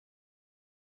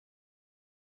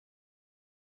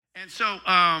And so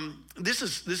this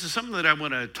is something that I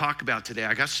want to talk about today.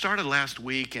 I got started last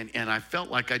week, and I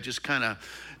felt like I just kind of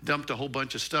dumped a whole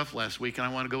bunch of stuff last week, and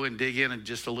I want to go and dig in and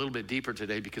just a little bit deeper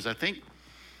today because I think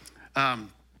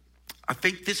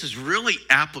this is really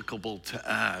applicable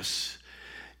to us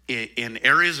in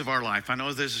areas of our life. I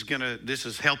know this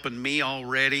is helping me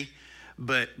already,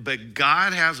 but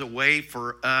God has a way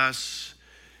for us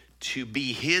to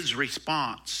be His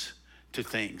response to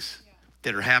things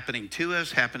that are happening to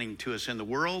us in the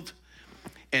world.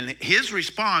 And His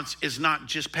response is not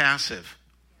just passive.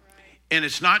 And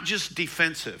it's not just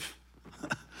defensive.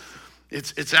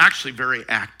 It's actually very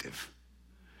active.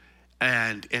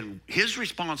 And His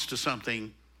response to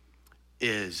something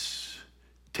is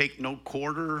take no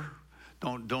quarter,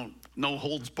 don't no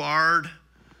holds barred.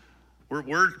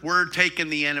 We're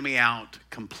taking the enemy out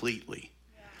completely.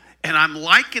 And I'm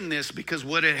liking this because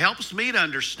what it helps me to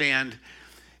understand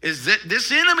is that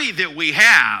this enemy that we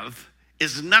have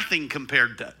is nothing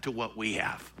compared to what we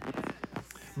have.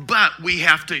 But we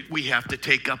have to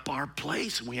take up our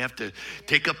place, and we have to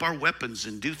take up our weapons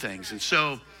and do things. And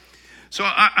so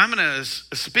I'm going to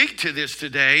speak to this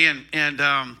today, and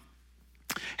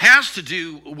has to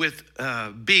do with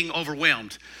being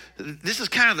overwhelmed. This is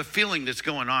kind of the feeling that's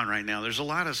going on right now. There's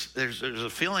a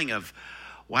feeling of,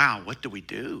 wow, what do we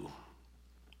do?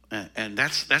 And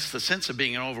that's the sense of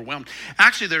being overwhelmed.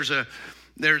 Actually,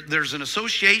 there's an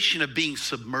association of being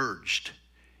submerged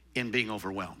in being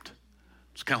overwhelmed.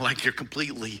 It's kind of like you're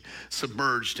completely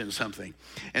submerged in something.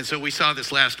 And so we saw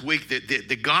this last week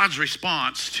that God's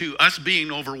response to us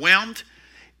being overwhelmed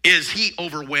is He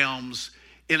overwhelms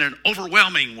in an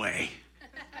overwhelming way.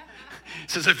 He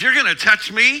says, if you're going to touch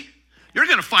me, you're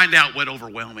going to find out what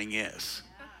overwhelming is.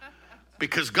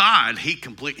 Because God, He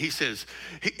says,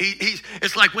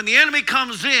 it's like when the enemy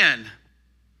comes in,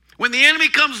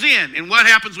 and what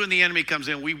happens when the enemy comes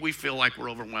in? We feel like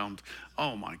we're overwhelmed.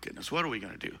 Oh my goodness, what are we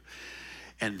going to do?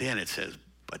 And then it says,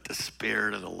 but the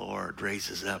Spirit of the Lord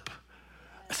raises up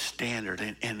a standard,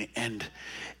 and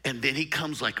then He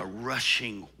comes like a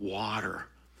rushing water.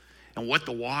 And what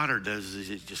the water does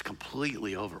is it just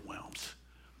completely overwhelms.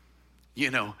 You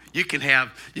know, you can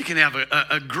have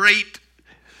a great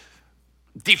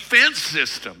defense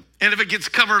system, and if it gets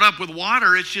covered up with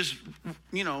water, it's just,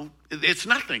 it's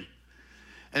nothing.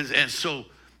 And so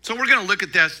we're going to look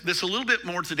at this a little bit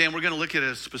more today, and we're going to look at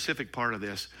a specific part of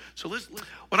this. So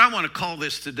what I want to call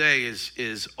this today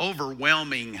is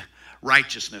overwhelming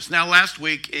righteousness. Now, last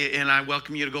week, and I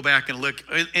welcome you to go back and look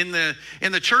in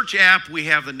the church app. We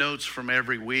have the notes from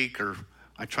every week, or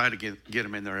I try to get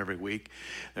them in there every week.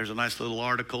 There's a nice little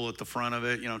article at the front of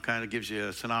it, kind of gives you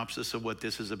a synopsis of what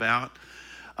this is about.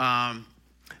 And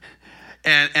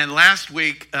last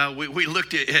week, we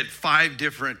looked at 5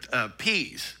 different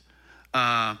P's.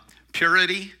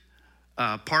 Purity,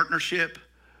 partnership,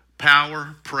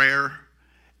 power, prayer,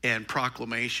 and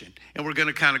proclamation. And we're going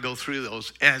to kind of go through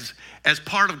those as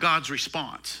part of God's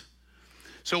response.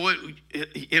 So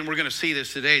and we're going to see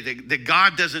this today, that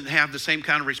God doesn't have the same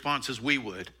kind of response as we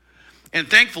would. And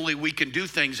thankfully, we can do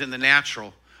things in the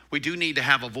natural. We do need to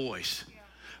have a voice.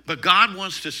 But God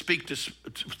wants to speak to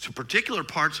particular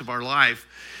parts of our life,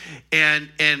 and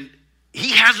He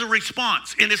has a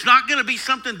response. And it's not going to be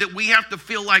something that we have to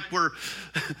feel like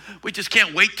we just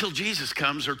can't wait till Jesus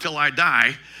comes or till I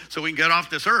die so we can get off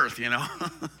this earth,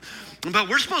 But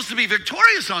we're supposed to be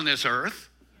victorious on this earth.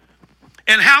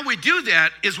 And how we do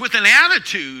that is with an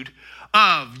attitude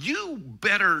of, you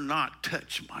better not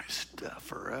touch my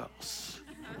stuff or else.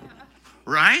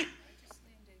 Right?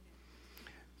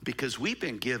 Because we've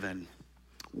been given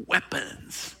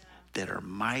weapons that are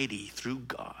mighty through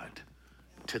God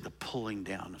to the pulling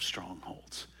down of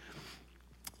strongholds.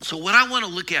 So what I want to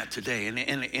look at today, and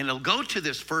it'll go to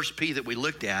this first P that we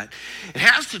looked at, it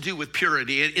has to do with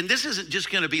purity. And this isn't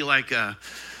just going to be like a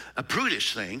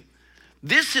prudish thing.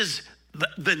 This is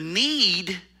the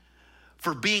need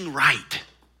for being right.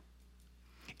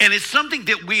 And it's something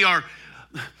that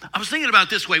I was thinking about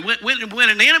this way. When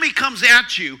an enemy comes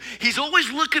at you, he's always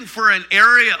looking for an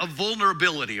area of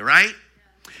vulnerability, right?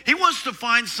 He wants to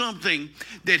find something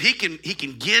that he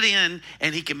can get in,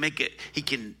 and he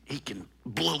can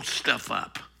blow stuff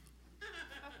up.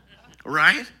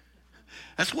 Right?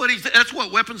 That's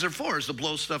what weapons are for, is to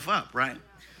blow stuff up, right?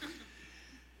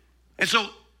 And so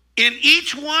in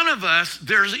each one of us,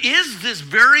 there is this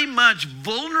very much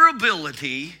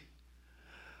vulnerability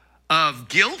of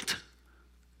guilt,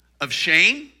 of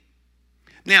shame.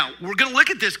 Now, we're going to look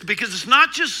at this because it's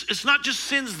not just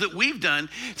sins that we've done.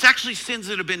 It's actually sins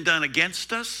that have been done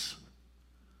against us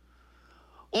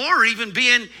or even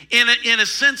being in a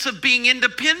sense of being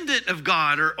independent of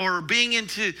God, or being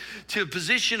into a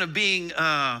position of being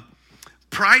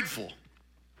prideful.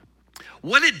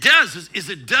 What it does is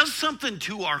it does something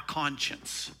to our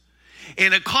conscience.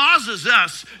 And it causes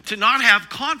us to not have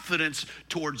confidence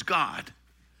towards God.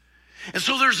 And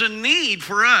so there's a need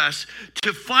for us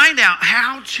to find out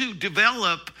how to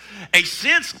develop a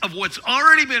sense of what's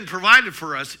already been provided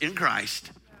for us in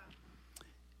Christ.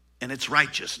 And it's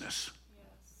righteousness.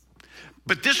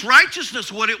 But this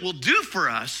righteousness, what it will do for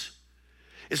us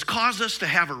is cause us to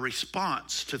have a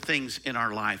response to things in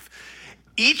our life.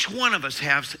 Each one of us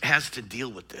has to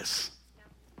deal with this.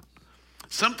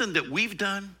 Something that we've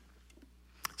done,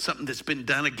 something that's been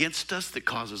done against us that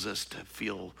causes us to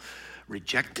feel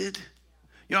rejected.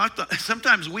 You know,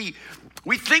 sometimes we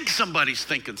think somebody's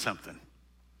thinking something,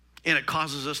 and it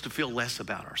causes us to feel less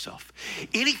about ourselves.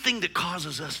 Anything that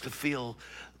causes us to feel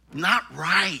not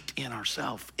right in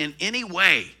ourselves in any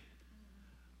way,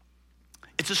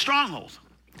 it's a stronghold.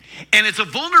 And it's a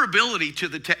vulnerability to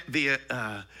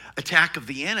the attack of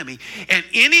the enemy. And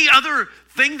any other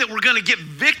thing that we're going to get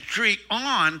victory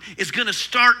on is going to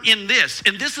start in this.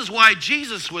 And this is why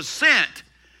Jesus was sent,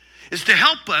 is to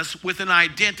help us with an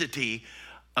identity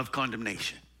of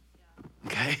condemnation.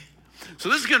 Okay? So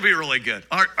this is going to be really good.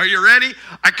 Are you ready?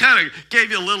 I kind of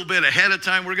gave you a little bit ahead of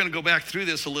time. We're going to go back through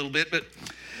this a little bit. But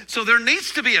so there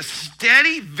needs to be a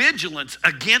steady vigilance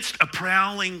against a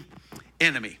prowling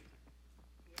enemy.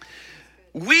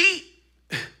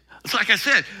 It's like I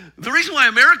said, the reason why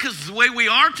America's the way we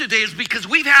are today is because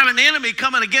we've had an enemy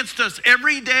coming against us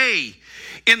every day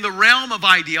in the realm of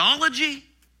ideology.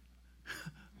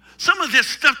 Some of this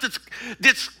stuff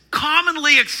that's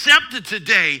commonly accepted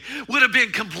today would have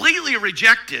been completely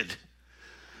rejected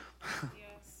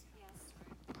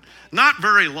not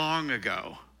very long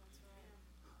ago.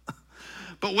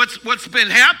 But what's been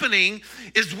happening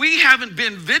is we haven't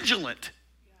been vigilant.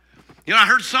 You know, I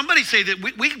heard somebody say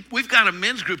that we've got a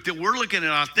men's group that we're looking at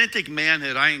authentic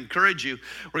manhood. I encourage you.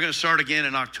 We're going to start again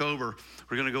in October.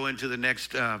 We're going to go into the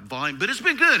next volume. But it's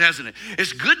been good, hasn't it?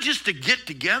 It's good just to get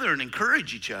together and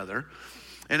encourage each other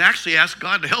and actually ask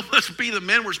God to help us be the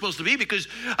men we're supposed to be, because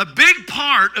a big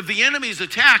part of the enemy's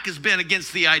attack has been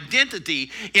against the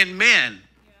identity in men.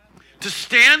 To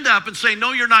stand up and say,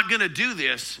 no, you're not going to do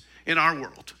this in our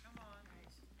world.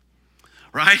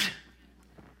 Right?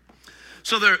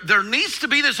 So there needs to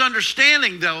be this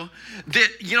understanding, though, that,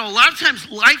 you know, a lot of times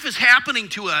life is happening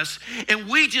to us and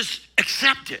we just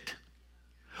accept it.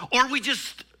 Or we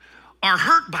just are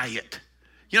hurt by it.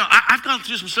 You know, I've gone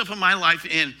through some stuff in my life,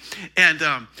 and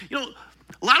you know,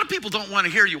 a lot of people don't want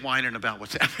to hear you whining about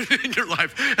what's happening in your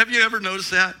life. Have you ever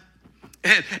noticed that?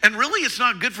 And really, it's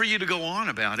not good for you to go on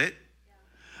about it.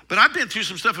 But I've been through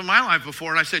some stuff in my life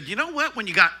before, and I said, you know what? When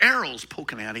you got arrows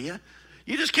poking out of you,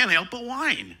 you just can't help but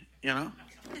whine. You know?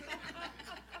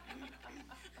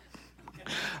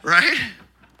 Right?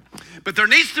 But there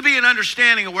needs to be an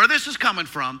understanding of where this is coming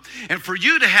from, and for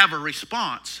you to have a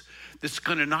response that's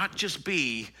going to not just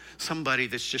be somebody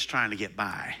that's just trying to get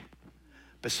by,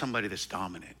 but somebody that's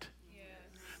dominant,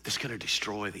 that's going to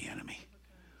destroy the enemy.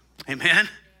 Amen?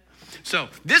 So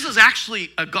this is actually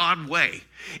a God way.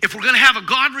 If we're going to have a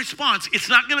God response, it's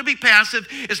not going to be passive.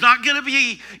 It's not going to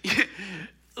be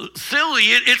silly.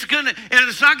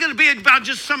 It's not going to be about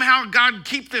just somehow God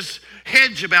keep this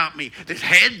hedge about me, this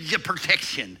hedge of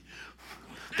protection,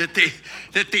 that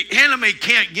the enemy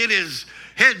can't get his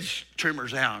hedge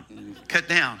trimmers out and cut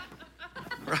down,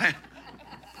 right?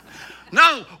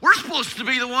 No, we're supposed to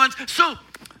be the ones. So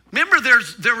remember,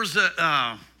 there was a.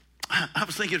 I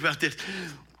was thinking about this.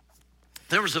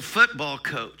 There was a football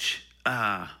coach,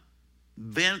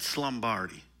 Vince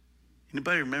Lombardi.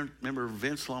 Anybody remember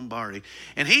Vince Lombardi?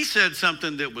 And he said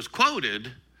something that was quoted,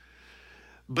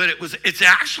 but it's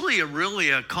actually really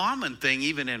a common thing,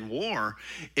 even in war,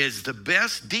 is the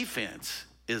best defense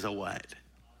is a what?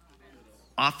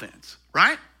 Offense,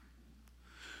 right?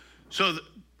 So,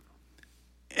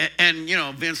 and you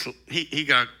know, Vince, he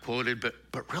got quoted, but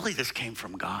really this came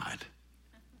from God.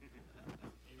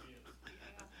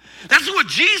 That's what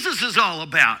Jesus is all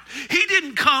about. He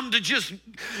didn't come to just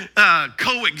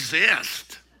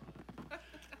coexist.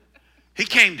 He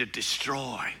came to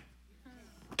destroy,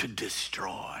 to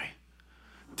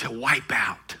wipe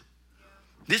out.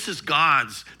 This is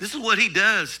what he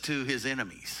does to his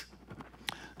enemies.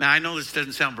 Now, I know this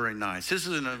doesn't sound very nice. This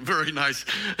isn't a very nice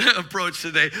approach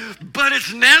today, but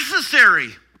it's necessary,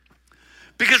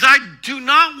 because I do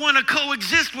not want to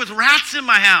coexist with rats in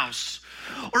my house,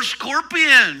 or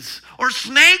scorpions, or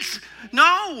snakes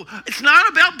No, it's not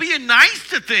about being nice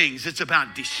to things. It's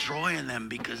about destroying them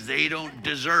because they don't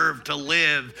deserve to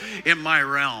live in my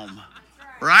realm.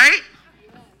 Right?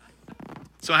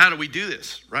 So how do we do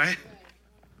this, right?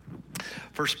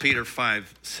 1 Peter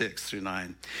 5, 6 through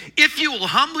 9. If you will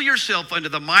humble yourself under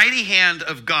the mighty hand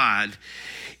of God,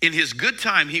 in his good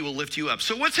time, he will lift you up.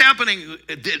 So what's happening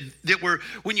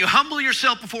when you humble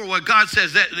yourself before what God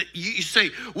says, that you say,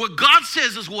 what God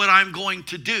says is what I'm going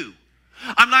to do.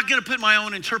 I'm not going to put my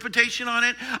own interpretation on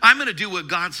it. I'm going to do what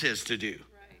God says to do.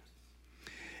 Right.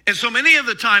 And so many of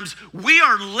the times we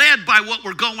are led by what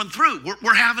we're going through.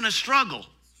 We're having a struggle.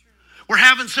 We're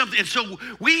having something. And so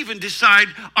we even decide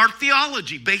our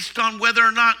theology based on whether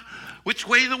or not, which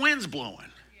way the wind's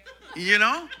blowing, you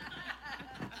know?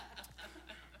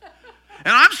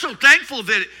 And I'm so thankful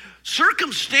that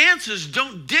circumstances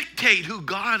don't dictate who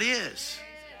God is.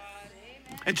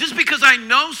 And just because I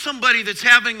know somebody that's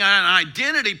having an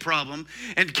identity problem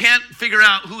and can't figure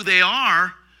out who they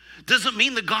are, doesn't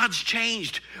mean that God's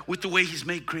changed with the way he's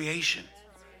made creation.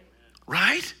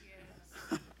 Right?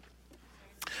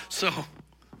 So,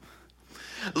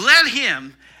 let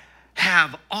him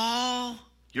have all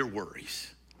your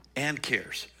worries and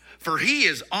cares, for he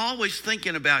is always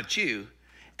thinking about you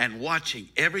and watching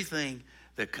everything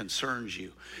that concerns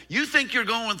you. You think you're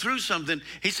going through something.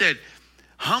 He said,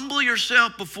 humble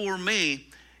yourself before me,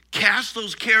 cast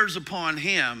those cares upon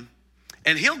him,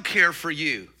 and he'll care for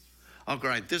you. All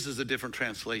right, this is a different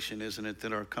translation, isn't it,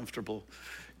 than our comfortable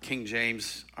King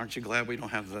James. Aren't you glad we don't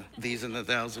have these and the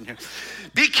thousand here?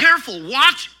 Be careful,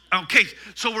 watch. Okay,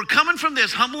 so we're coming from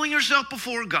this, humbling yourself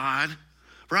before God,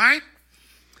 right?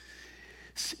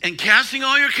 And casting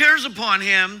all your cares upon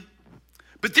him.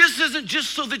 But this isn't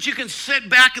just so that you can sit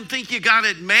back and think you got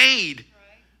it made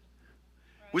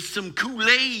with some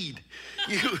Kool-Aid.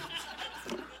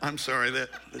 I'm sorry, that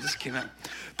just came out.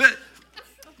 But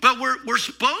we're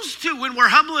supposed to, when we're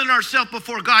humbling ourselves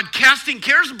before God, casting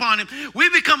cares upon him, we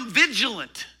become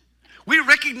vigilant. We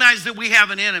recognize that we have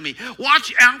an enemy.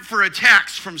 Watch out for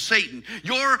attacks from Satan,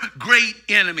 your great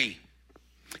enemy.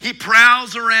 He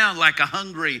prowls around like a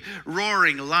hungry,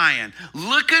 roaring lion,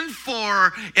 looking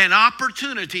for an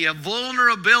opportunity, a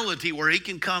vulnerability where he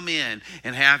can come in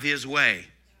and have his way.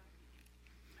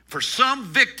 For some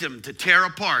victim to tear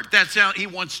apart. That's how he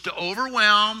wants to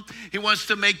overwhelm. He wants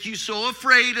to make you so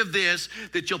afraid of this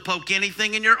that you'll poke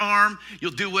anything in your arm.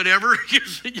 You'll do whatever,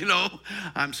 you know.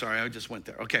 I'm sorry, I just went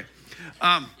there. Okay.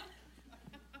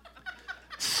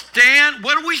 Stand.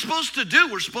 What are we supposed to do?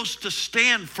 We're supposed to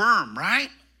stand firm, right?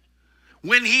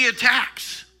 When he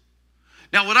attacks.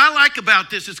 Now, what I like about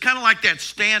this, it's kind of like that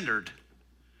standard.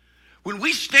 When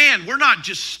we stand, we're not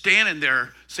just standing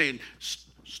there saying,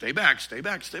 stay back, stay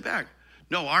back, stay back.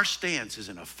 No, our stance is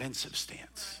an offensive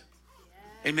stance.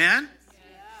 Amen?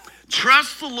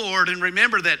 Trust the Lord and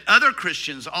remember that other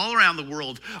Christians all around the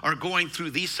world are going through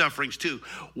these sufferings too.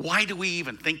 Why do we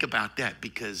even think about that?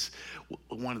 Because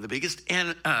one of the biggest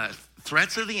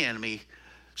threats of the enemy,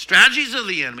 strategies of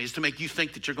the enemy, is to make you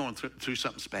think that you're going through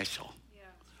something special.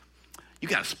 You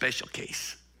got a special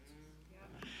case.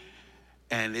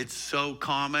 And it's so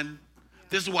common.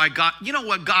 This is why God, you know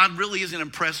what, God really isn't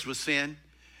impressed with sin.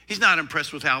 He's not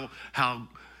impressed with how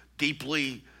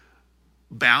deeply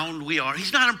bound we are.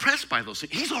 He's not impressed by those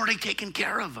things. He's already taken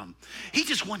care of them. He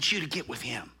just wants you to get with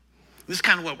him. This is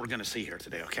kind of what we're going to see here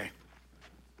today, okay?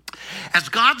 As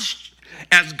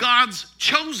God's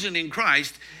chosen in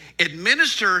Christ,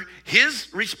 administer his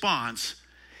response,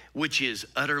 which is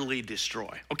utterly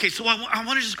destroy. Okay, so I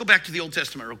want to just go back to the Old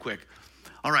Testament real quick.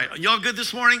 All right, y'all good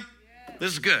this morning? Yeah.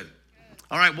 This is good.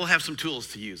 All right, we'll have some tools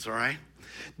to use, all right?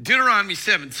 Deuteronomy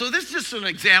 7. So this is just an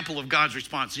example of God's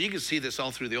response. And you can see this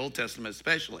all through the Old Testament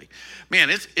especially. Man,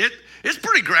 it's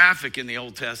pretty graphic in the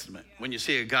Old Testament when you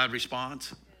see a God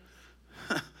response.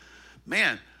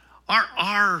 Man,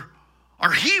 our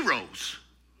heroes,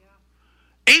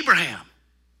 Abraham,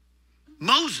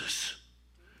 Moses.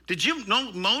 Did you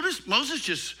know Moses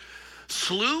just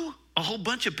slew a whole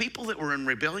bunch of people that were in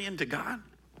rebellion to God?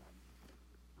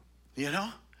 You know?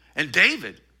 And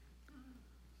David.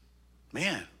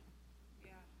 Man,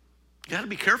 you got to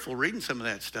be careful reading some of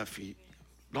that stuff. You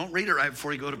don't read it right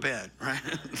before you go to bed, right?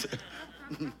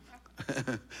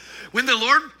 When the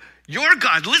Lord your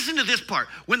God, listen to this part.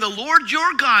 When the Lord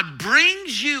your God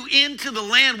brings you into the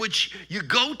land which you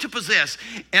go to possess,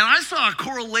 and I saw a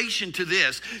correlation to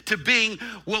this, to being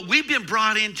what we've been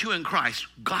brought into in Christ.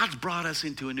 God's brought us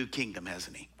into a new kingdom,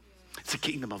 hasn't he? It's a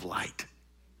kingdom of light.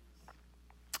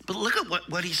 But look at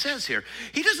what he says here.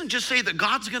 He doesn't just say that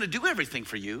God's going to do everything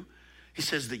for you. He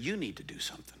says that you need to do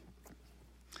something.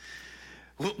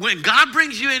 When God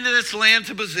brings you into this land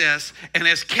to possess and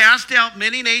has cast out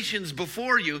many nations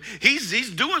before you,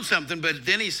 he's doing something, but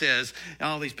then he says,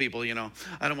 all these people,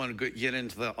 I don't want to get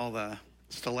into all the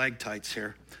stalactites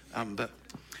here, but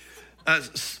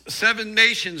 7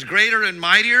 nations greater and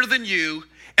mightier than you,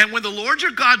 and when the Lord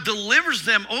your God delivers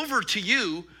them over to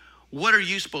you, what are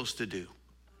you supposed to do?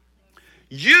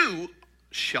 You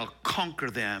shall conquer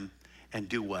them and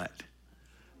do what?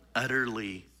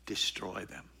 Utterly destroy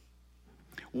them.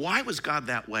 Why was God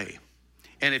that way?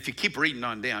 And if you keep reading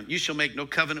on down, you shall make no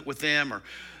covenant with them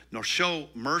nor show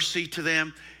mercy to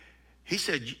them. He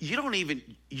said, you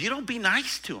don't be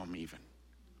nice to them even.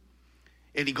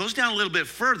 And he goes down a little bit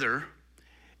further,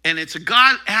 and it's a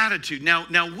God attitude. Now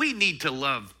we need to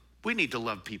love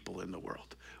people in the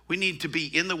world. We need to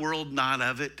be in the world, not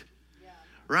of it. Yeah.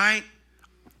 Right?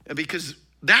 Because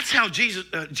that's how Jesus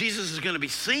is going to be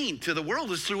seen to the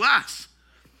world, is through us.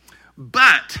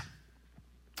 But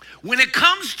when it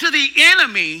comes to the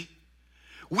enemy,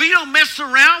 we don't mess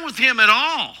around with him at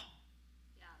all.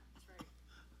 Yeah, that's right.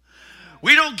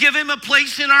 We don't give him a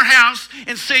place in our house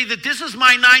and say that this is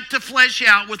my night to flesh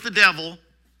out with the devil.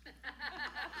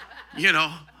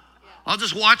 I'll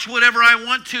just watch whatever I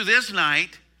want to this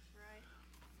night.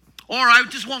 Right. Or I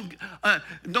just won't,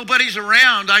 nobody's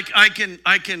around. I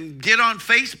can get on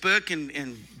Facebook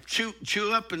and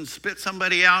chew up and spit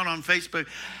somebody out on Facebook.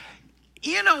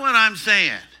 You know what I'm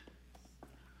saying?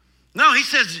 No, he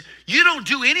says, you don't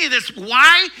do any of this.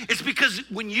 Why? It's because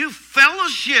when you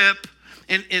fellowship,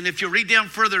 and if you read down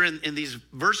further in these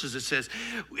verses, it says,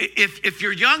 if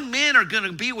your young men are going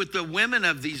to be with the women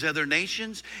of these other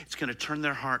nations, it's going to turn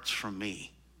their hearts from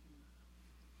me.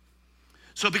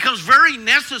 So it becomes very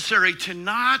necessary to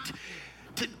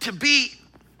be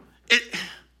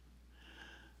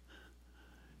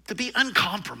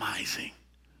uncompromising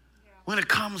when it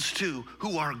comes to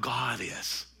who our God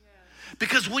is.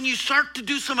 Because when you start to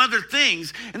do some other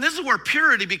things, and this is where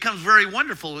purity becomes very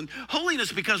wonderful and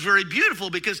holiness becomes very beautiful,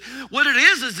 because what it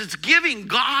is it's giving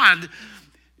God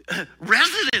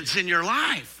residence in your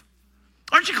life.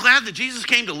 Aren't you glad that Jesus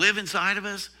came to live inside of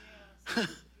us?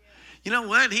 You know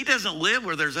what? He doesn't live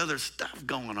where there's other stuff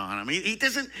going on. I mean, he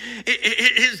doesn't,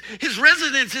 his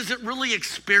residence isn't really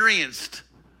experienced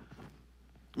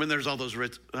when there's all those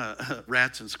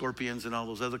rats and scorpions and all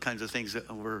those other kinds of things that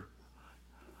we're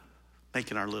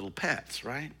making our little pets,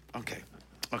 right? Okay,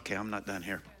 I'm not done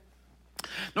here.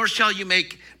 Nor shall you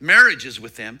make marriages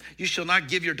with them. You shall not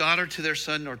give your daughter to their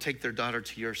son, nor take their daughter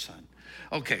to your son.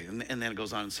 Okay, and then it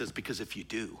goes on and says, because if you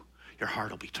do, your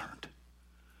heart will be turned.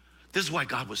 This is why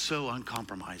God was so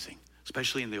uncompromising,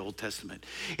 especially in the Old Testament.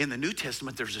 In the New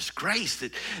Testament, there's this grace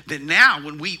that now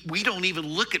when we don't even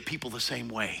look at people the same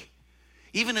way.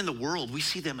 Even in the world, we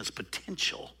see them as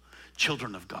potential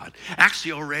children of God.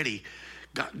 Actually,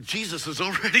 Jesus has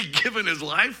already given his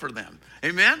life for them.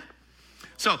 Amen?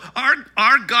 So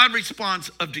our God response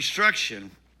of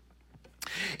destruction,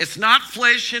 it's not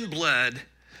flesh and blood,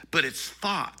 but it's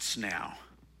thoughts now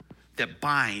that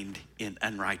bind in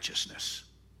unrighteousness.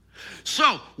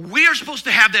 So we are supposed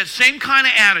to have that same kind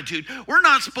of attitude. We're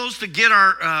not supposed to get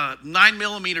our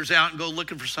 9mm out and go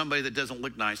looking for somebody that doesn't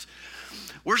look nice.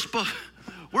 We're supposed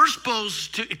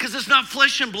to, because it's not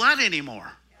flesh and blood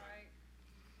anymore.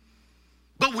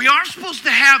 But we are supposed to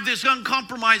have this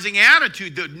uncompromising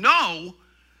attitude that no,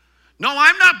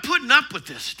 I'm not putting up with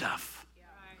this stuff.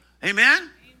 Yeah.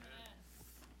 Amen?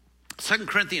 2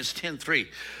 Corinthians 10:3.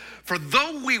 For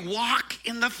though we walk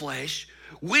in the flesh,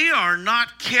 we are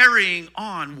not carrying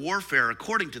on warfare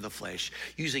according to the flesh,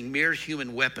 using mere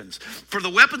human weapons. For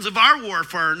the weapons of our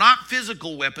warfare are not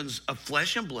physical weapons of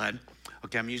flesh and blood.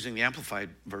 Okay, I'm using the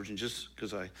Amplified version just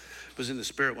because I was in the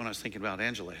spirit when I was thinking about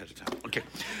Angela ahead of time. Okay.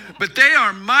 But they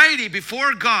are mighty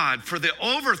before God for the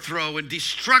overthrow and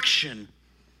destruction.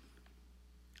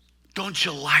 Don't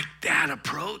you like that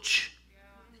approach?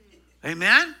 Yeah.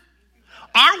 Amen?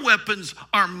 Our weapons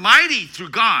are mighty through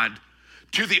God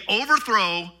to the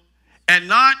overthrow and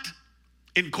not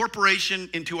incorporation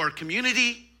into our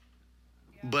community,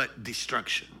 but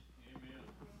destruction.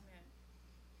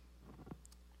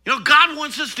 You know, God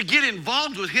wants us to get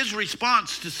involved with his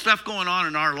response to stuff going on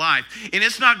in our life. And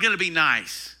it's not going to be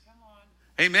nice.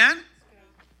 Amen?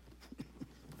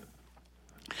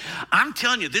 I'm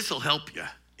telling you, this will help you.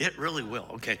 It really will.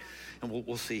 Okay, and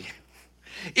we'll see.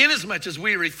 Inasmuch as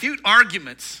we refute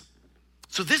arguments.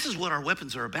 So this is what our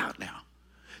weapons are about now.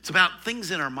 It's about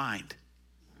things in our mind.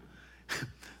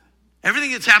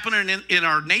 Everything that's happening in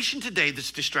our nation today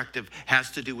that's destructive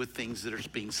has to do with things that are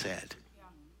being said.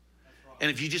 And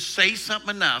if you just say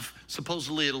something enough,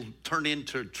 supposedly it'll turn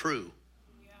into true.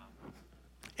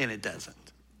 And it doesn't.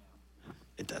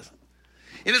 It doesn't.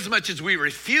 Inasmuch as we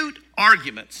refute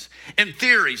arguments and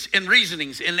theories and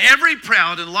reasonings and every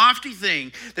proud and lofty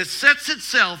thing that sets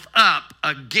itself up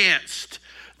against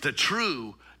the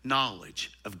true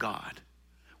knowledge of God.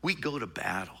 We go to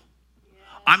battle.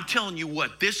 I'm telling you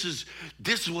what, this is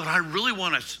what I really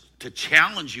want us to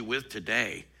challenge you with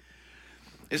today.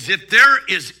 Is if there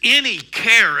is any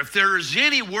care, if there is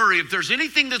any worry, if there's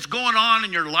anything that's going on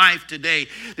in your life today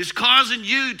that's causing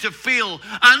you to feel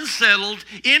unsettled,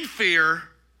 in fear,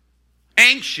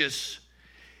 anxious,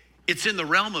 it's in the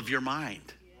realm of your mind.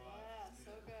 Yeah,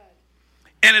 so good.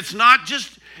 And it's not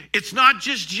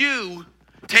just you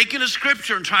taking a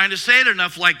scripture and trying to say it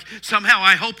enough like somehow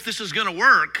I hope this is going to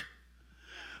work.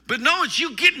 But no, it's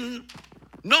you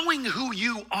knowing who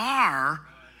you are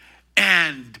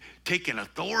and taking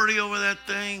authority over that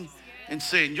thing and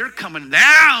saying, you're coming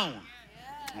down.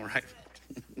 All right.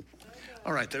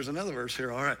 All right, there's another verse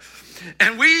here. All right.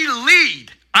 And we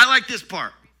lead. I like this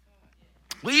part.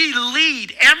 We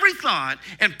lead every thought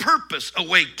and purpose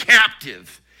away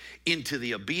captive into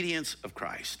the obedience of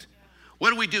Christ.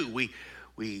 What do?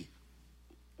 We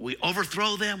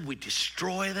overthrow them, we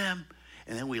destroy them,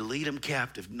 and then we lead them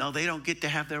captive. No, they don't get to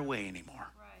have their way anymore.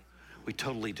 Right. We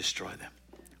totally destroy them,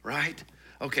 right?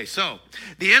 Okay, so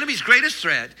the enemy's greatest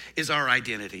threat is our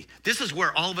identity. This is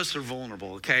where all of us are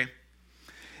vulnerable, okay?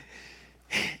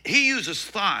 He uses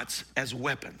thoughts as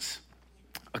weapons.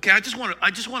 Okay, I just want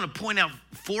to point out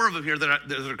 4 of them here that are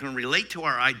going to relate to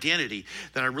our identity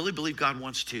that I really believe God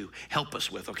wants to help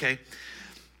us with, okay?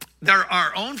 There are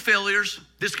our own failures.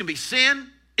 This can be sin.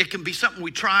 It can be something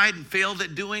we tried and failed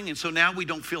at doing, and so now we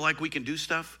don't feel like we can do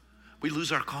stuff. We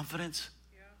lose our confidence.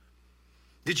 Yeah.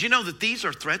 Did you know that these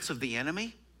are threats of the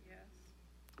enemy? Yes.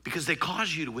 Because they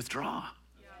cause you to withdraw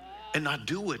and not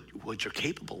do what you're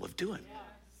capable of doing.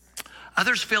 Yes.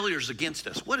 Others' failures against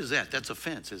us. What is that? That's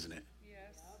offense, isn't it? Yes.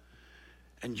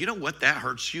 And you know what? That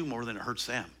hurts you more than it hurts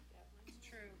them. It's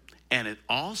true. And it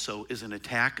also is an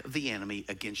attack of the enemy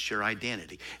against your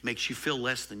identity. It makes you feel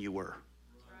less than you were.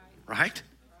 Right?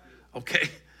 Okay.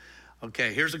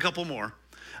 Okay, here's a couple more.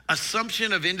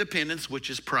 Assumption of independence, which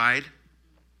is pride.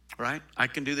 Right? I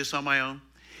can do this on my own.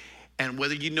 And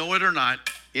whether you know it or not,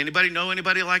 anybody know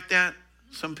anybody like that?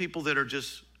 Some people that are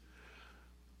just,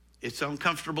 it's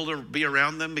uncomfortable to be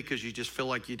around them because you just feel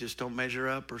like you just don't measure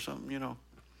up or something, you know.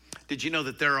 Did you know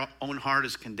that their own heart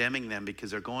is condemning them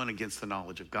because they're going against the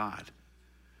knowledge of God?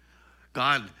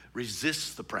 God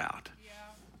resists the proud. Yeah,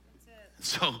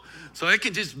 that's it. So it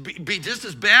can just be just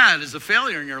as bad as a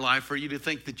failure in your life for you to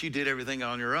think that you did everything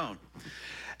on your own.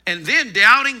 And then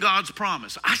doubting God's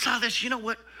promise. I saw this, you know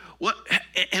what,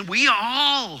 and we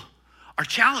all are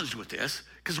challenged with this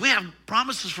because we have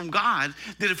promises from God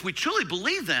that if we truly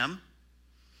believe them,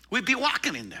 we'd be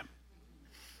walking in them.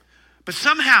 But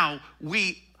somehow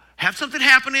we have something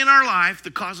happen in our life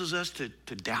that causes us to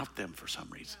doubt them for some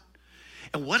reason.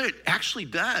 And what it actually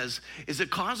does is it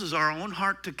causes our own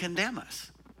heart to condemn us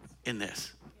in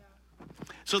this.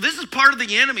 So this is part of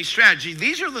the enemy's strategy.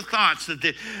 These are the thoughts that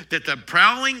the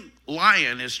prowling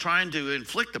lion is trying to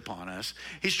inflict upon us.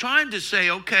 He's trying to say,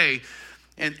 okay,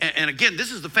 and again,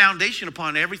 this is the foundation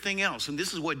upon everything else. And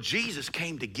this is what Jesus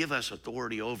came to give us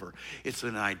authority over. It's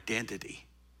an identity.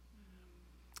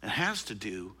 It has to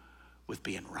do with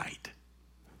being right.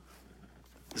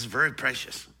 This is very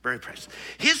precious, very precious.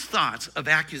 His thoughts of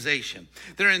accusation,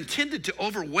 they're intended to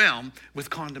overwhelm with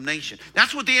condemnation.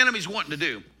 That's what the enemy's wanting to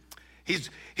do. He's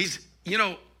you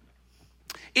know,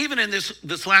 even in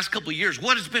this last couple of years,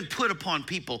 what has been put upon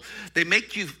people, they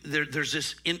make you, there's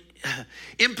this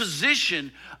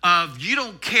imposition of you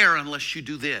don't care unless you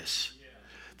do this. Yeah.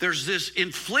 There's this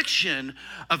infliction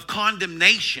of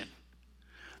condemnation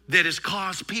that has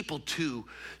caused people to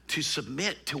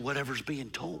submit to whatever's being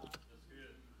told.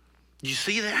 You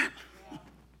see that?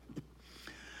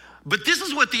 But this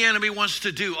is what the enemy wants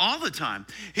to do all the time.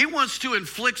 He wants to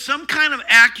inflict some kind of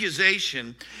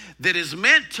accusation that is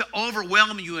meant to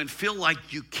overwhelm you and feel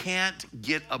like you can't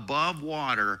get above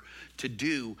water to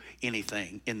do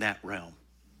anything in that realm.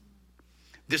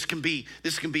 This can be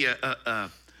a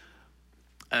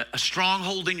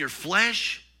stronghold in your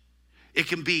flesh. It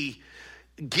can be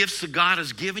gifts that God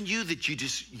has given you that you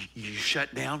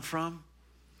shut down from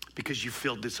because you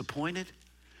feel disappointed.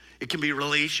 It can be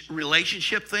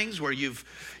relationship things where you've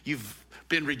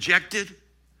been rejected.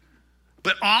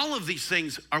 But all of these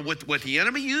things are what the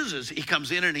enemy uses. He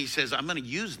comes in and he says, I'm going to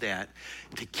use that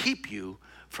to keep you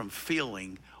from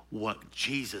feeling what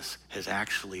Jesus has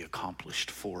actually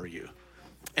accomplished for you.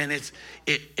 And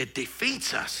it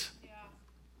defeats us.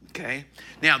 Okay?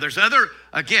 Now, there's other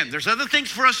things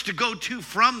for us to go to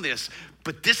from this,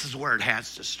 but this is where it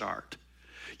has to start.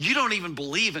 You don't even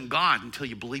believe in God until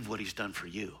you believe what he's done for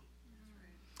you.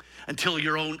 Until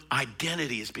your own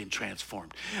identity has been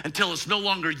transformed. Until it's no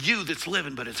longer you that's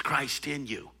living, but it's Christ in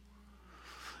you.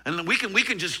 And we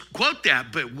can just quote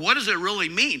that, but what does it really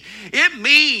mean? It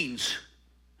means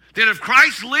that if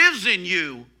Christ lives in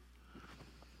you,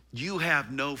 you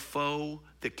have no foe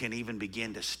that can even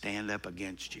begin to stand up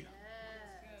against you.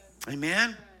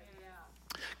 Amen?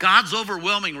 God's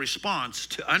overwhelming response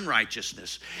to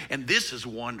unrighteousness, and this is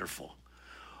wonderful.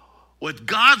 What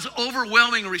God's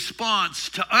overwhelming response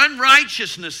to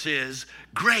unrighteousness is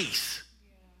grace.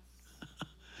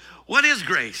 What is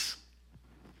grace?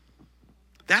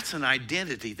 That's an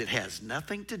identity that has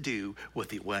nothing to do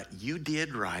with what you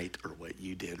did right or what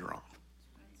you did wrong.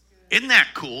 Isn't that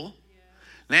cool?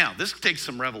 Now, this takes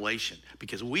some revelation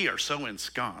because we are so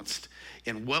ensconced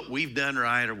in what we've done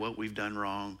right or what we've done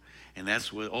wrong. And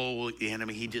that's what, the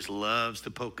enemy, he just loves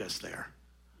to poke us there,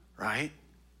 right?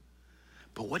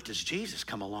 But what does Jesus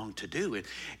come along to do?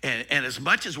 And as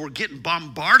much as we're getting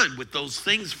bombarded with those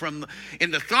things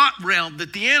in the thought realm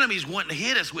that the enemy's wanting to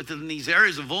hit us with in these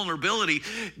areas of vulnerability,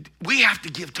 we have to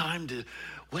give time to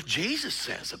what Jesus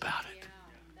says about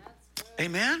it.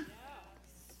 Amen?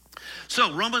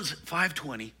 So Romans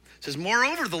 5:20 says,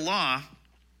 moreover, the law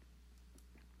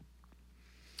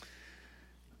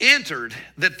entered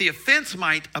that the offense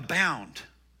might abound.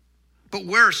 But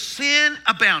where sin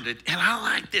abounded, and I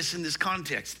like this in this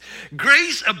context,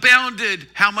 grace abounded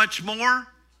how much more?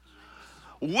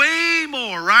 Way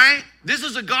more, right? This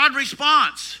is a God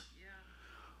response.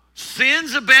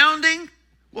 Sin's abounding.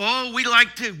 Well, we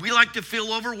like to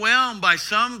feel overwhelmed by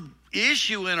some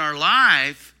issue in our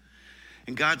life.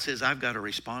 And God says, I've got a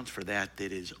response for that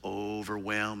is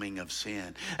overwhelming of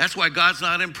sin. That's why God's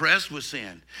not impressed with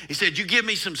sin. He said, you give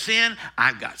me some sin,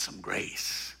 I've got some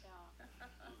grace.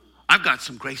 I've got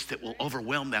some grace that will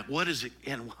overwhelm that. What is it?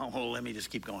 And let me just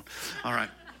keep going. All right.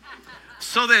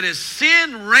 So that as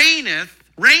sin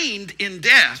reigned in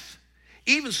death,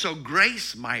 even so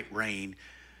grace might reign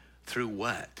through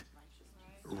what?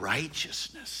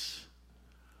 Righteousness.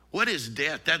 What is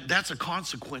death? That's a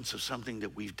consequence of something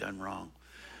that we've done wrong.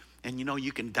 And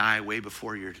you can die way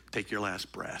before you take your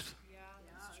last breath. Yeah,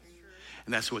 that's true.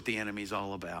 And that's what the enemy's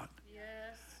all about. Yes.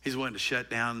 He's wanting to shut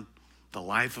down the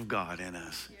life of God in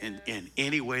us in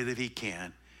any way that he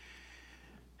can.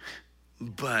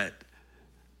 But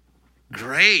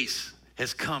grace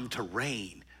has come to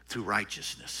reign through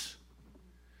righteousness,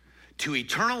 to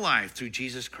eternal life through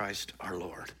Jesus Christ our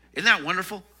Lord. Isn't that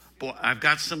wonderful? Boy, I've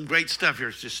got some great stuff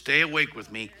here. Just stay awake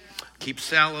with me. Keep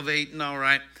salivating, all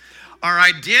right? Our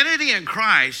identity in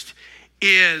Christ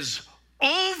is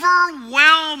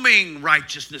overwhelming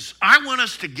righteousness. I want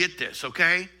us to get this,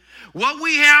 okay? What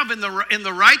we have in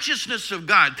the righteousness of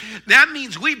God, that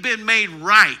means we've been made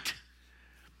right.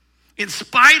 In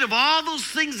spite of all those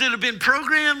things that have been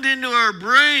programmed into our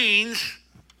brains.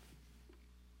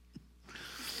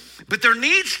 But there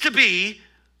needs to be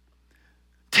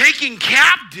taking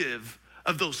captive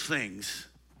of those things.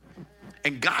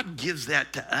 And God gives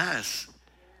that to us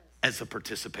as a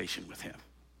participation with him.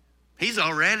 He's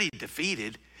already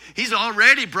defeated. He's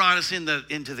already brought us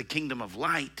into the kingdom of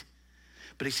light.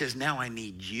 But he says, now I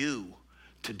need you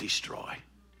to destroy.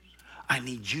 I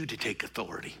need you to take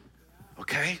authority.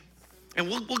 Okay? And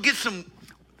we'll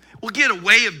get a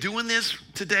way of doing this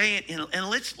today, and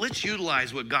let's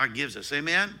utilize what God gives us.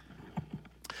 Amen?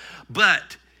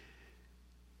 But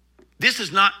this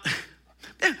is not,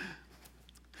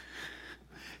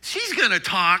 she's going to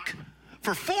talk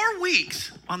for 4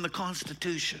 weeks on the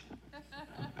Constitution.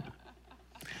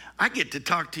 I get to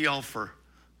talk to y'all for,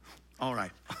 all right.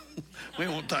 We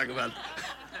won't talk about it.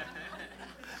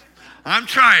 I'm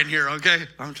trying here, okay?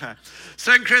 I'm trying.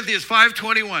 2 Corinthians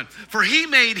 5:21. For he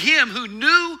made him who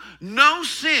knew no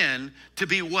sin to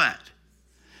be what?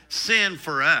 Sin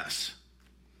for us,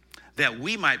 that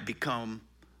we might become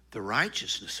the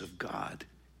righteousness of God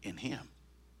in him.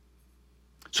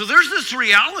 So there's this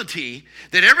reality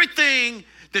that everything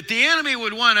that the enemy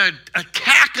would want to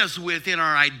attack us with in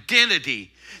our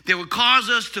identity, that would cause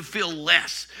us to feel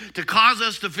less, to cause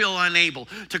us to feel unable,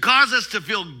 to cause us to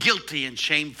feel guilty and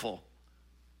shameful.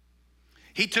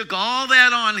 He took all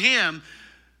that on him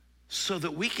so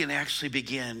that we can actually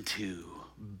begin to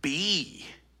be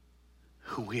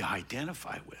who we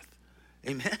identify with.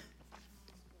 Amen?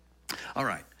 All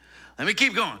right, let me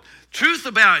keep going. Truth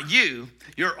about you,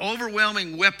 your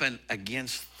overwhelming weapon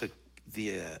against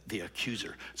the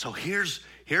accuser. So here's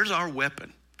our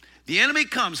weapon. The enemy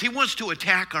comes, he wants to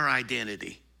attack our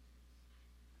identity.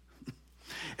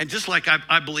 And just like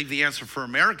I believe the answer for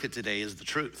America today is the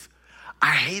truth.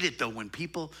 I hate it though when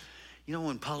people, You know,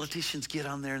 when politicians get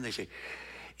on there and they say,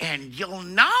 and you'll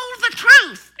know the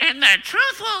truth, and the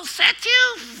truth will set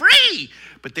you free.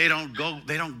 But they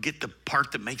don't get the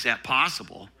part that makes that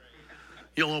possible.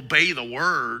 You'll obey the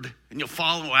word, and you'll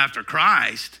follow after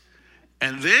Christ,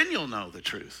 and then you'll know the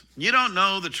truth. You don't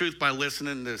know the truth by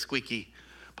listening to squeaky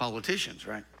politicians,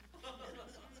 right?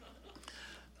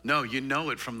 No, you know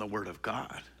it from the word of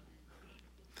God.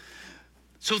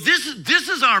 So this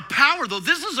is our power, though.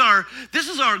 This is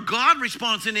our God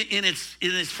response, and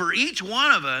it's for each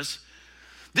one of us.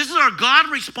 This is our God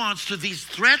response to these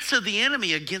threats of the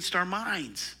enemy against our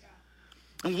minds.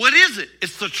 And what is it?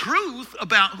 It's the truth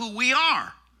about who we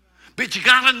are. But you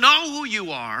got to know who you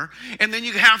are, and then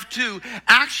you have to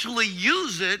actually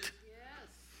use it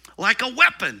like a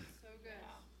weapon. So good.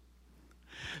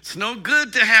 It's no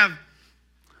good to have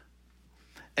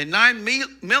a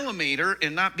 9mm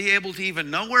and not be able to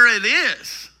even know where it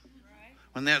is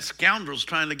when that scoundrel's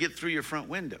trying to get through your front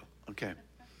window. Okay.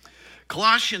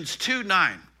 Colossians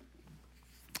 2:9.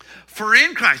 For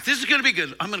in Christ, this is going to be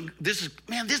good.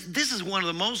 This is one of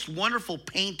the most wonderful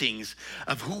paintings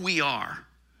of who we are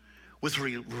with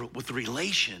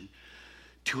relation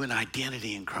to an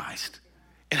identity in Christ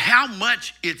and how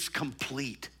much it's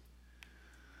complete.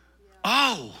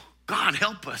 Oh, God,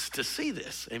 help us to see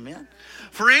this. Amen.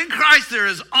 For in Christ there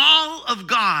is all of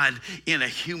God in a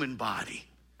human body.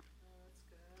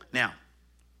 Now,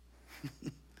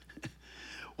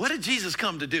 what did Jesus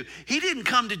come to do? He didn't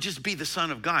come to just be the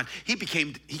Son of God. He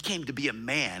came to be a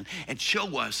man and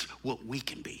show us what we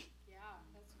can be. Yeah,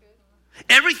 that's good.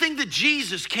 Everything that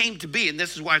Jesus came to be, and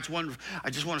this is why it's wonderful. I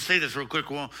just want to say this real quick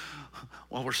while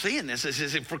we're seeing this. It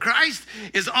says, for Christ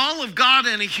is all of God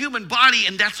in a human body,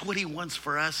 and that's what he wants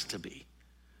for us to be.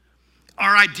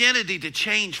 Our identity to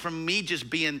change from me just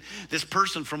being this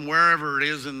person from wherever it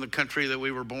is in the country that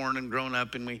we were born and grown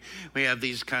up, and we have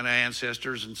these kind of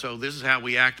ancestors, and so this is how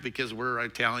we act because we're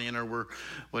Italian or we're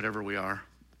whatever we are.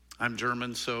 I'm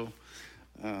German, so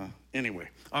anyway.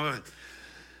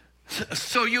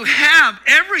 So you have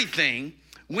everything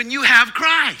when you have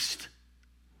Christ.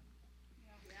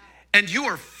 And you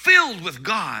are filled with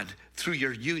God through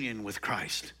your union with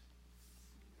Christ.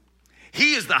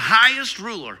 He is the highest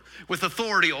ruler with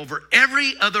authority over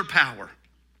every other power.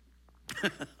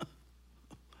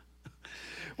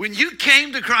 When you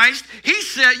came to Christ, he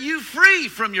set you free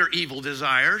from your evil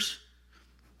desires.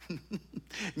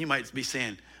 You might be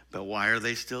saying, but why are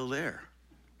they still there?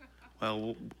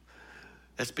 Well,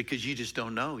 that's because you just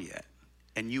don't know yet.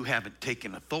 And you haven't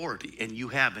taken authority, and you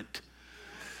haven't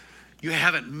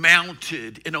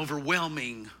mounted an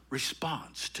overwhelming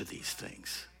response to these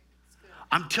things.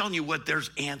 I'm telling you what, there's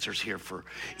answers here for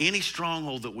any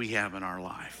stronghold that we have in our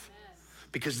life.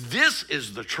 Because this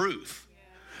is the truth.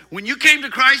 When you came to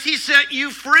Christ, he set you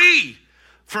free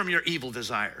from your evil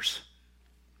desires.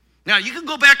 Now, you can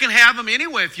go back and have them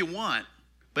anyway if you want,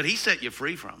 but he set you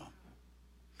free from them.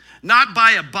 Not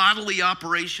by a bodily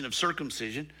operation of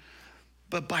circumcision,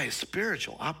 but by a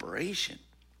spiritual operation.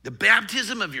 The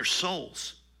baptism of your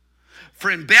souls.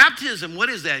 For in baptism, what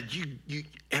is that?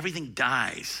 Everything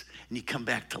dies and you come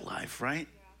back to life, right?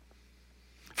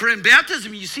 Yeah. For in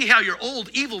baptism, you see how your old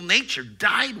evil nature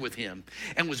died with him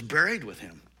and was buried with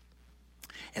him.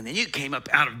 And then you came up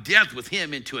out of death with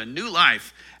him into a new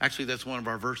life. Actually, that's one of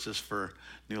our verses for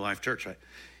New Life Church, right?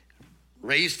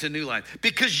 Raised to new life.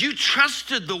 Because you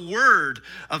trusted the word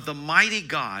of the mighty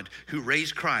God who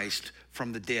raised Christ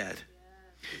from the dead.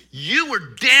 You were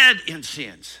dead in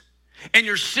sins, and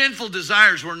your sinful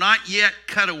desires were not yet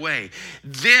cut away.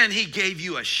 Then he gave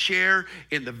you a share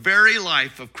in the very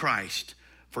life of Christ,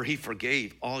 for he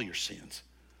forgave all your sins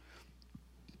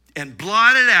and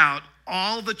blotted out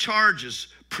all the charges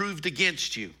proved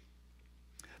against you,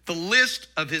 the list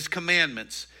of his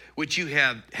commandments which you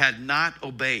had not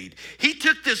obeyed. He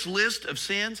took this list of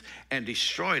sins and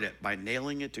destroyed it by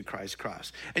nailing it to Christ's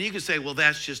cross. And you can say, well,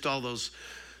 that's just all those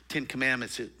 10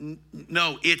 commandments.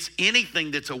 No, it's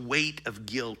anything that's a weight of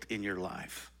guilt in your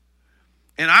life.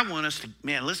 And I want us to,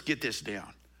 let's get this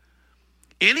down.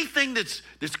 Anything that's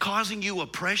causing you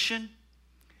oppression,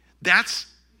 that's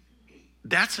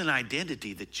an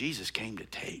identity that Jesus came to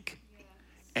take.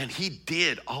 And he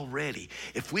did already.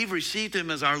 If we've received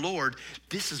him as our Lord,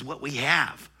 this is what we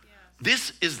have.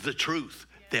 This is the truth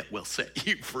that will set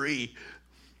you free.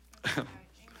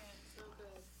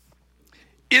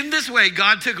 In this way,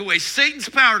 God took away Satan's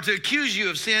power to accuse you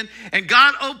of sin, and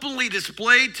God openly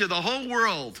displayed to the whole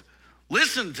world.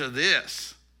 Listen to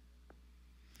this.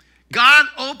 God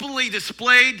openly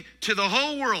displayed to the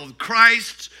whole world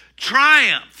Christ's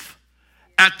triumph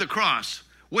at the cross.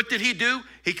 What did he do?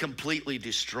 He completely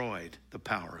destroyed the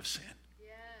power of sin.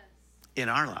 Yes. in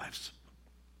our lives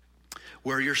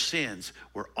where your sins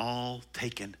were all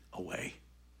taken away.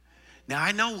 Now,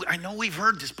 I know we've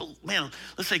heard this, but man,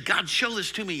 let's say, God, show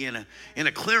this to me in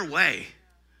a clear way,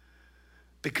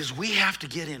 because we have to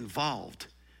get involved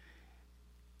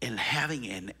in having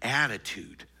an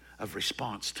attitude of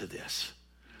response to this.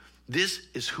 This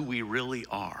is who we really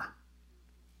are.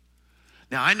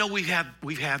 Now, I know we have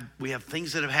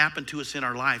things that have happened to us in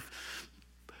our life,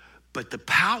 but the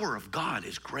power of God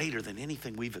is greater than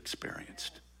anything we've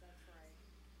experienced.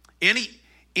 Any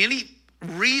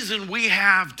reason we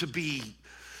have to be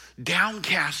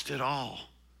downcast at all.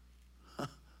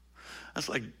 That's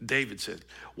like David said,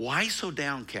 why so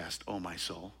downcast, O my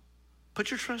soul? Put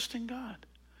your trust in God.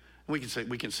 We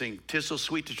can sing, 'tis so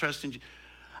sweet to trust in.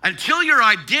 Until you're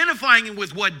identifying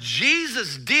with what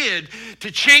Jesus did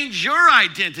to change your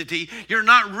identity, you're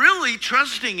not really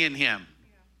trusting in him.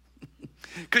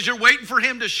 Because you're waiting for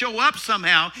him to show up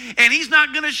somehow, and he's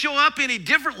not going to show up any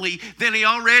differently than he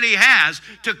already has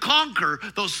to conquer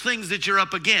those things that you're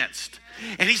up against.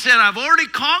 And he said, I've already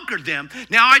conquered them.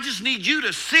 Now I just need you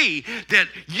to see that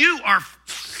you are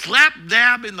slap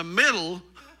dab in the middle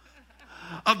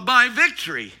of my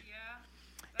victory.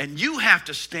 And you have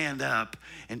to stand up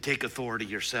and take authority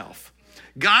yourself.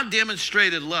 God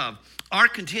demonstrated love, our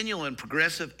continual and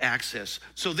progressive access.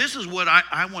 So this is what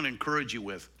I want to encourage you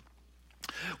with.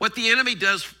 What the enemy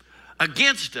does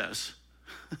against us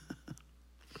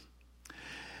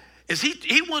is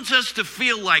he wants us to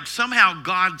feel like somehow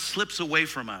God slips away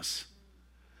from us,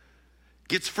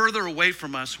 gets further away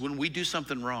from us when we do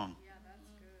something wrong. Yeah, that's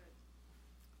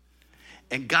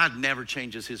good. And God never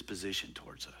changes his position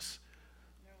towards us.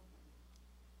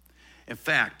 In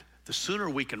fact, the sooner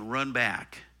we can run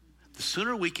back, the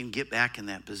sooner we can get back in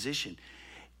that position.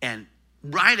 And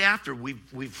right after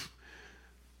we've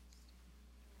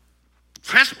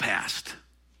trespassed,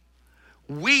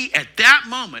 we at that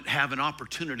moment have an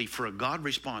opportunity for a God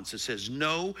response that says,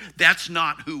 no, that's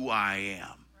not who I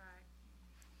am.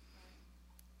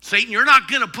 Satan, you're not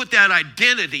going to put that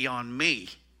identity on me.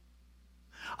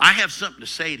 I have something to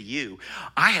say to you.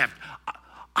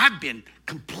 I've been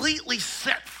completely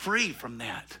set free from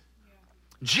that.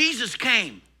 Jesus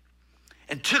came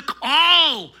and took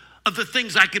all of the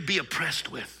things I could be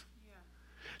oppressed with.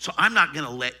 So I'm not going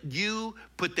to let you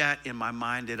put that in my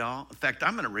mind at all. In fact,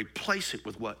 I'm going to replace it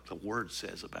with what the word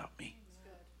says about me.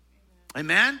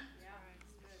 Amen?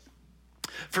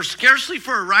 For scarcely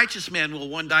for a righteous man will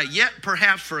one die, yet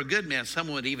perhaps for a good man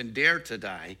someone would even dare to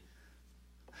die.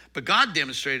 But God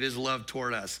demonstrated his love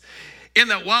toward us, in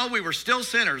that while we were still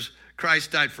sinners,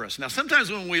 Christ died for us. Now,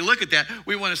 sometimes when we look at that,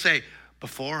 we want to say,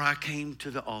 before I came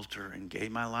to the altar and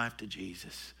gave my life to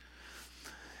Jesus,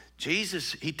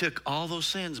 he took all those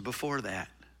sins before that.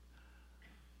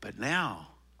 But now,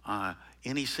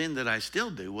 any sin that I still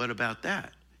do, what about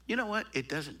that? You know what? It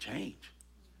doesn't change.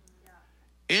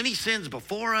 Any sins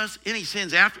before us, any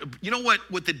sins after. You know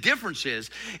what the difference is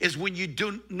when you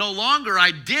do no longer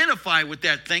identify with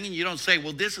that thing and you don't say,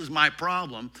 well, this is my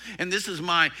problem and this is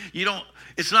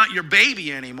it's not your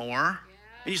baby anymore.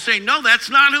 And you say, no, that's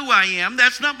not who I am.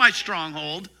 That's not my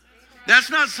stronghold.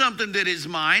 That's not something that is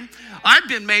mine. I've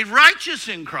been made righteous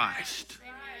in Christ.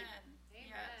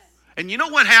 And you know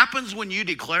what happens when you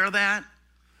declare that?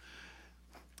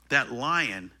 That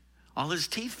lion, all his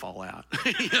teeth fall out.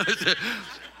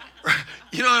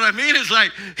 You know what I mean? It's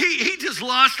like he just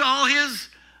lost all his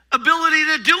ability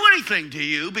to do anything to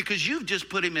you because you've just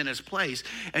put him in his place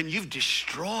and you've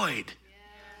destroyed.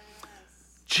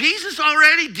 Jesus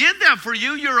already did that for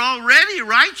you. You're already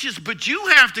righteous, but you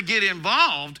have to get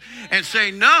involved and say,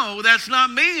 no, that's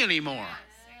not me anymore.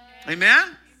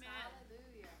 Amen?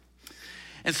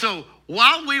 And so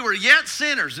while we were yet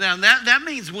sinners, now that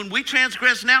means when we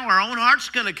transgress now, our own heart's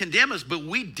going to condemn us, but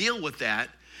we deal with that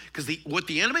because what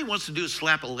the enemy wants to do is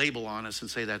slap a label on us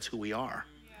and say that's who we are.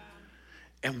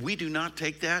 And we do not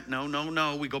take that.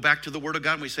 No. We go back to the Word of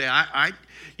God and we say, I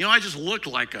just look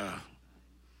like a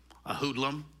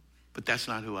hoodlum, but that's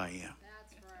not who I am.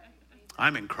 That's right.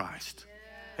 I'm in Christ.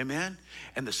 Yeah. Amen?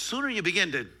 And the sooner you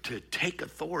begin to take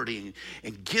authority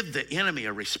and give the enemy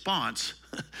a response,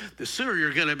 the sooner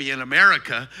you're going to be in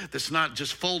America that's not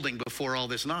just folding before all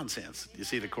this nonsense. You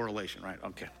see the correlation, right?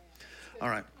 Okay. All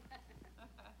right.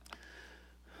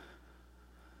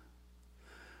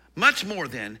 Much more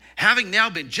then, having now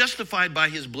been justified by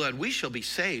his blood, we shall be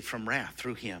saved from wrath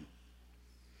through him.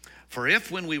 For if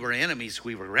when we were enemies,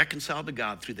 we were reconciled to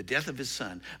God through the death of his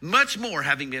son, much more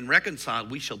having been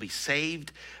reconciled, we shall be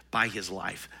saved by his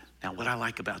life. Now, what I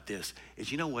like about this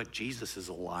is, you know what? Jesus is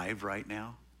alive right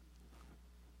now.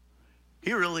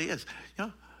 He really is.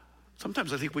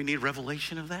 Sometimes I think we need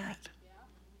revelation of that.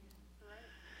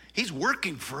 He's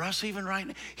working for us even right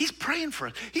now. He's praying for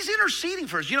us. He's interceding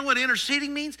for us. You know what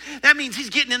interceding means? That means he's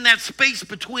getting in that space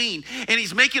between, and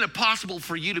he's making it possible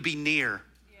for you to be near.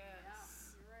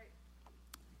 Yes. Right.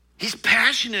 He's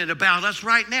passionate about us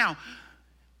right now.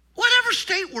 Whatever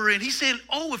state we're in, he's saying,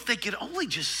 oh, if they could only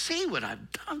just see what I've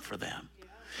done for them.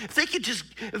 Yeah.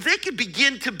 If they could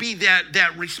begin to be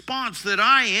that response that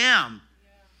I am.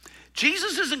 Yeah.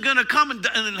 Jesus isn't going to come and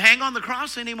hang on the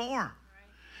cross anymore.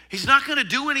 He's not going to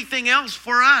do anything else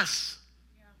for us.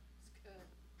 Yeah, it's good.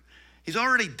 He's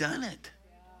already done it.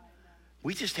 Yeah,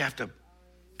 we just have to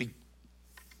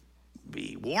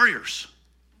be warriors.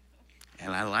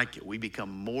 And I like it. We become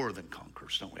more than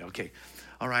conquerors, don't we? Okay.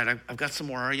 All right. I've got some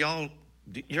more.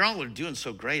 You're all doing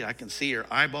so great. I can see your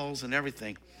eyeballs and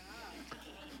everything. Yeah.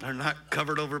 They're not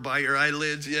covered over by your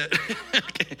eyelids yet.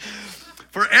 Okay.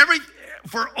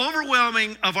 For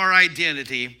overwhelming of our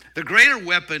identity, the greater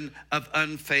weapon of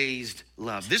unfazed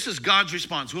love. This is God's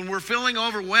response. When we're feeling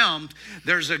overwhelmed,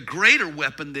 there's a greater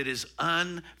weapon that is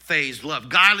unfazed love.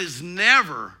 God is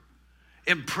never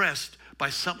impressed by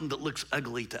something that looks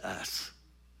ugly to us.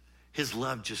 His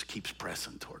love just keeps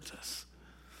pressing towards us.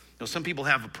 You know, some people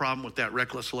have a problem with that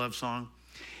reckless love song.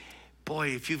 Boy,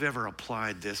 if you've ever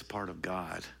applied this part of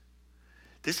God,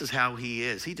 this is how he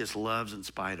is. He just loves in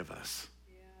spite of us.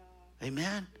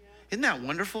 Amen. Yeah. Isn't that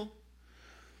wonderful?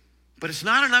 But it's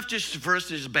not enough just for us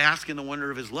to just bask in the wonder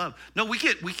of his love. No, we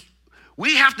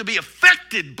have to be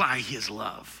affected by his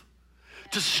love.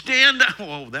 Yeah. To stand up,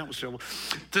 oh, that was terrible.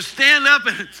 To stand up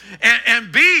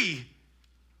and be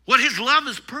what his love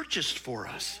has purchased for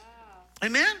us. Wow.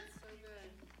 Amen. So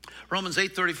good. Romans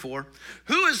 8:34.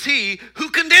 Who is he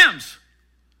who condemns?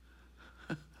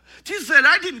 Jesus said,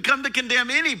 I didn't come to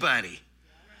condemn anybody,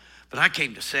 but I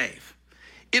came to save.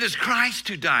 It is Christ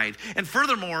who died, and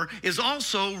furthermore is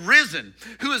also risen,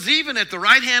 who is even at the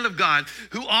right hand of God,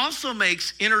 who also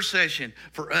makes intercession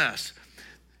for us.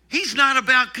 He's not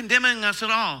about condemning us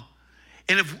at all.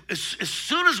 And as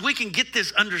soon as we can get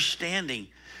this understanding,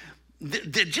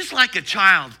 just like a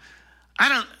child,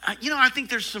 I think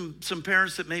there's some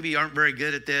parents that maybe aren't very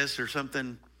good at this or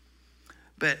something,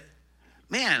 but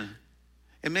man,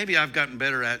 and maybe I've gotten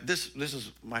better at this. This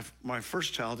is my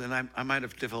first child, and I might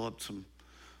have developed some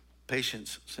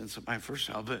patience since my first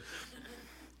child,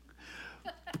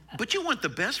 but you want the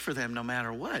best for them no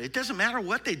matter what. It doesn't matter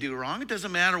what they do wrong. It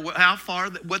doesn't matter how far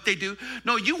what they do.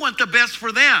 No, you want the best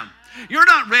for them. You're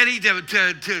not ready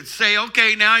to say,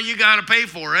 okay, now you got to pay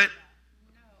for it.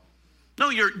 No,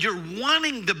 you're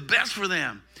wanting the best for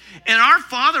them. And our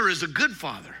Father is a good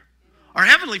Father. Our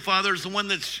Heavenly Father is the one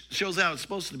that shows how it's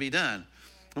supposed to be done.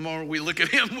 The more we look at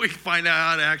him, we find out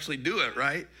how to actually do it,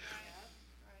 right?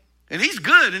 And he's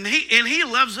good, and he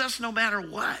loves us no matter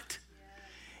what.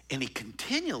 And he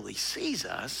continually sees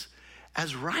us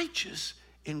as righteous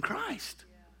in Christ.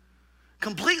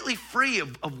 Completely free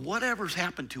of whatever's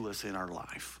happened to us in our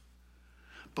life.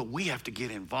 But we have to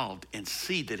get involved and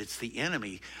see that it's the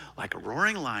enemy, like a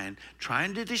roaring lion,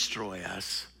 trying to destroy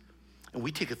us. And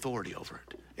we take authority over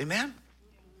it. Amen?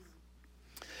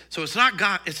 So it's not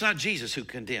God, it's not Jesus who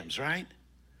condemns, right?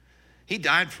 He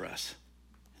died for us.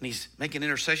 And he's making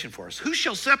intercession for us. Who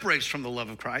shall separate us from the love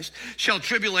of Christ? Shall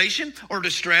tribulation or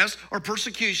distress or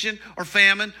persecution or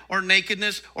famine or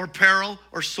nakedness or peril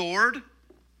or sword?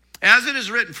 As it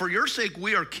is written, for your sake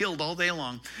we are killed all day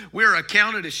long. We are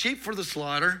accounted as sheep for the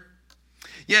slaughter.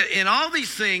 Yet in all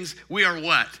these things we are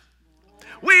what?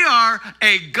 We are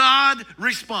a God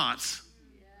response.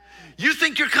 You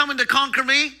think you're coming to conquer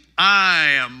me?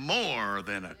 I am more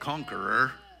than a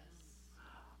conqueror.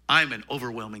 I'm an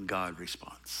overwhelming God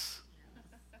response.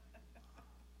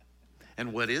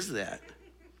 And what is that?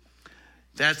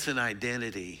 That's an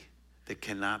identity that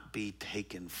cannot be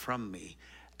taken from me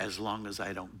as long as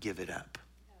I don't give it up.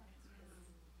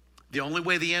 The only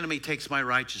way the enemy takes my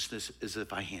righteousness is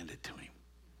if I hand it to him.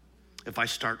 If I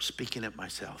start speaking it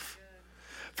myself.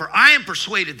 For I am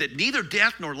persuaded that neither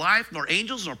death, nor life, nor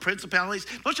angels, nor principalities.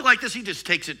 Don't you like this? He just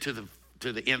takes it to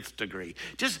the nth degree.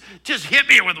 Just hit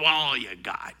me with all you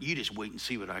got. You just wait and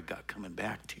see what I got coming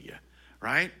back to you,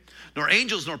 right? Nor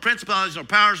angels, nor principalities, nor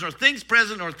powers, nor things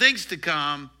present, nor things to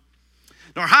come,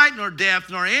 nor height, nor depth,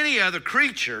 nor any other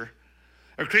creature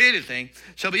or created thing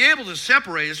shall be able to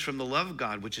separate us from the love of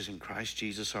God, which is in Christ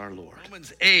Jesus our Lord.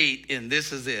 Romans 8, and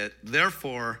this is it.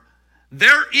 Therefore,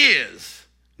 there is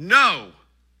no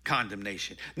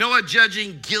condemnation, no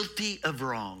adjudging guilty of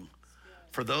wrong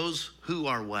for those who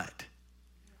are what?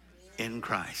 In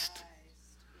Christ.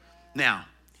 Now,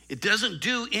 it doesn't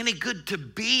do any good to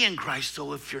be in Christ,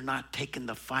 though, if you're not taking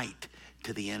the fight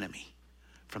to the enemy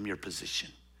from your position.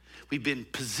 We've been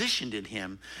positioned in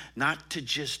him not to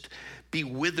just be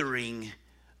withering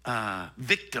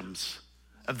victims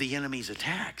of the enemy's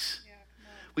attacks.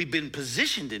 We've been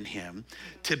positioned in him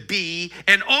to be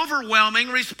an overwhelming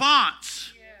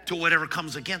response to whatever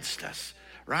comes against us,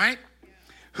 right?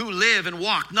 Who live and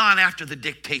walk not after the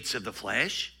dictates of the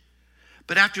flesh,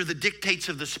 but after the dictates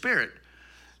of the Spirit.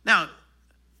 Now,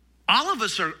 all of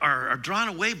us are drawn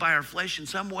away by our flesh in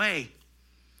some way,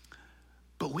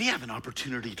 but we have an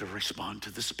opportunity to respond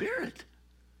to the Spirit.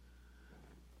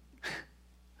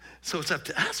 So it's up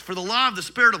to us. For the law of the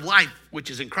Spirit of life, which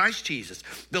is in Christ Jesus,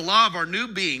 the law of our new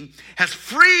being, has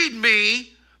freed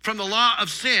me from the law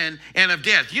of sin and of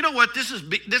death. You know what?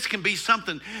 This can be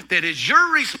something that is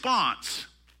your response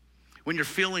when you're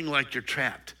feeling like you're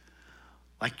trapped,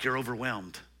 like you're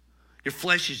overwhelmed. Your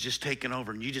flesh is just taking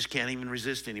over and you just can't even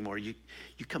resist anymore. You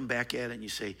come back at it and you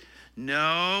say,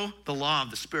 no, the law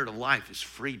of the Spirit of life has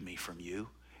freed me from you.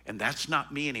 And that's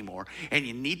not me anymore. And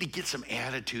you need to get some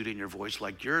attitude in your voice,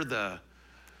 like you're the,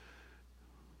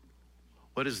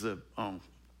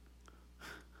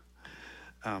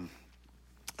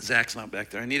 Zach's not back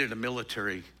there. I needed a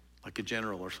military, like a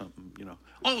general or something, you know.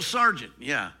 Oh, sergeant,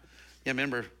 yeah. Yeah,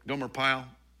 remember Gomer Pyle?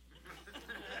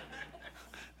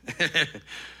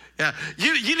 Yeah,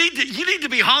 you need to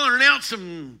be hollering out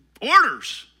some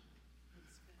orders,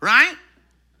 right?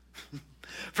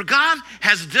 For God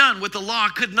has done what the law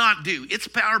could not do. Its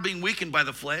power being weakened by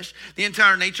the flesh, the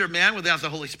entire nature of man without the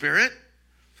Holy Spirit,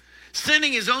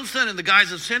 sending his own son in the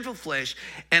guise of sinful flesh,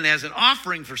 and as an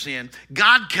offering for sin,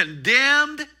 God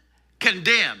condemned.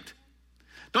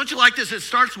 Don't you like this? It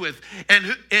starts with,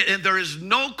 and there is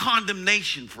no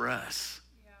condemnation for us.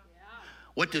 Yeah.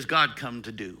 What does God come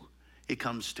to do? He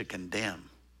comes to condemn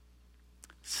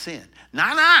sin,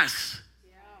 not us.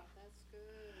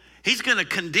 He's going to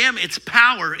condemn its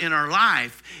power in our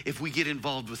life if we get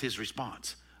involved with his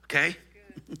response, okay?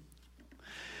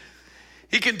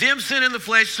 He condemned sin in the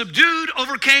flesh, subdued,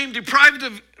 overcame, deprived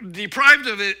of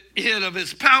it of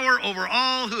its power over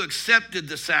all who accepted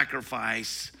the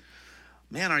sacrifice.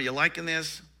 Man, are you liking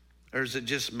this? Or is it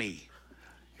just me?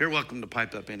 You're welcome to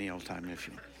pipe up any old time if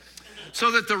you want. So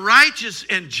that the righteous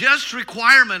and just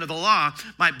requirement of the law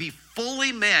might be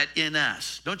fully met in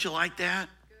us. Don't you like that?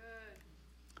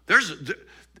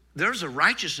 There's a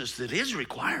righteousness that is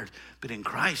required, but in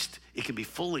Christ, it can be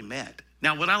fully met.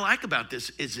 Now, what I like about this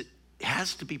is it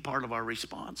has to be part of our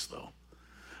response, though,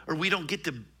 or we don't get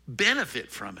to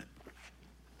benefit from it.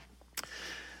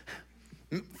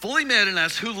 Fully met in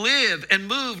us who live and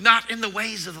move not in the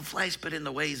ways of the flesh, but in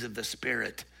the ways of the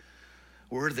Spirit.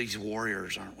 We're these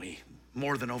warriors, aren't we?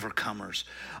 More than overcomers.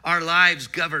 Our lives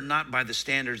governed not by the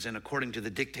standards and according to the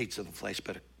dictates of the flesh,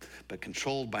 but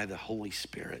controlled by the Holy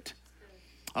Spirit.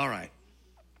 All right.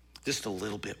 Just a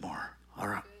little bit more. All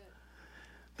right.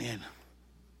 Man,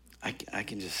 I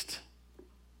can just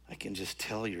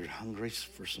tell you're hungry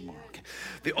for some more. Okay.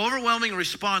 The overwhelming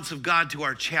response of God to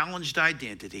our challenged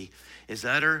identity is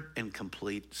utter and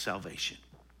complete salvation.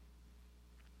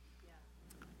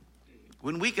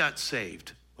 When we got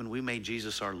saved, when we made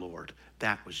Jesus our Lord,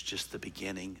 that was just the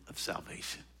beginning of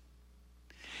salvation.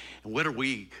 And what are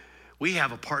we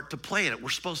have a part to play in it. We're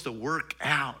supposed to work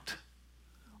out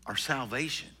our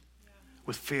salvation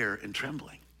with fear and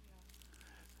trembling.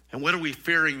 And what are we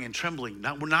fearing and trembling?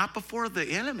 We're not before the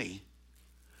enemy,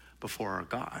 before our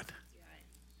God.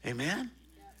 Amen?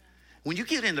 When you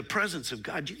get in the presence of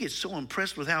God, you get so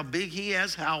impressed with how big he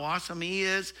is, how awesome he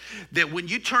is, that when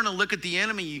you turn and look at the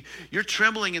enemy, you're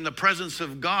trembling in the presence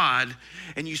of God,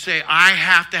 and you say, I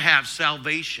have to have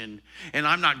salvation, and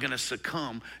I'm not going to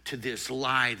succumb to this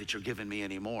lie that you're giving me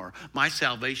anymore. My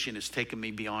salvation has taken me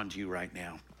beyond you right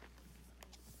now.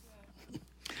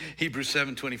 Hebrews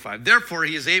 7:25. Therefore,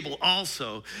 he is able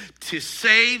also to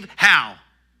save how?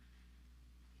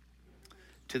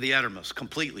 To the uttermost,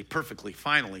 completely, perfectly,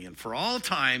 finally, and for all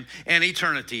time and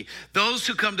eternity, those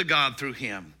who come to God through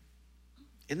him.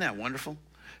 Isn't that wonderful?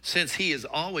 Since he is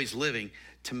always living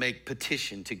to make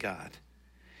petition to God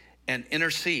and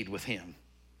intercede with him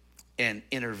and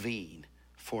intervene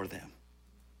for them.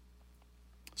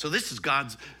 So this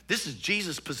is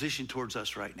Jesus' position towards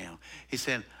us right now. He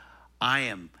said, I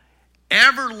am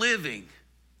ever living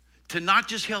to not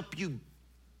just help you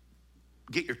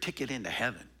get your ticket into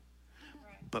heaven,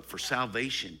 but for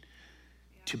salvation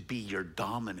to be your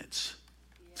dominance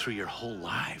through your whole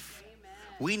life.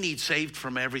 We need saved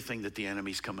from everything that the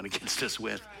enemy's coming against us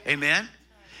with. Amen?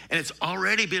 And it's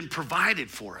already been provided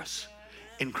for us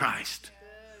in Christ.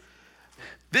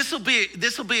 This will be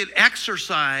an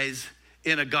exercise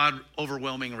in a God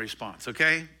overwhelming response,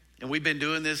 okay? And we've been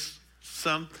doing this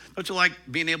some? Don't you like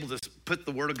being able to put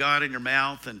the word of God in your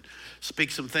mouth and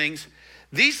speak some things?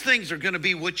 These things are going to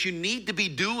be what you need to be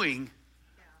doing.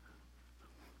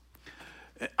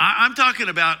 I'm talking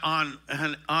about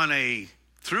on a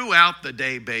throughout the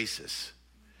day basis.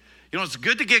 You know, it's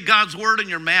good to get God's word in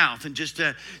your mouth and just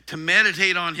to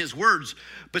meditate on his words.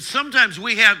 But sometimes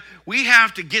we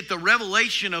have to get the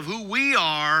revelation of who we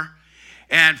are,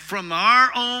 and from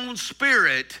our own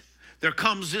spirit, there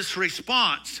comes this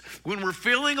response. When we're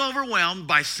feeling overwhelmed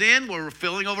by sin, when we're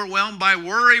feeling overwhelmed by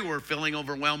worry, we're feeling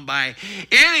overwhelmed by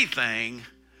anything,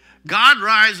 God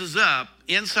rises up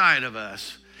inside of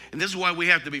us. And this is why we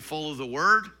have to be full of the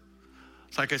word.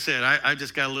 It's like I said, I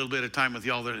just got a little bit of time with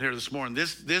y'all that are here this morning.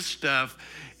 This stuff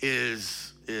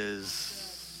is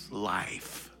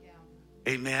life.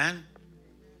 Yeah. Amen?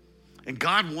 And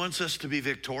God wants us to be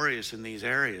victorious in these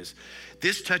areas.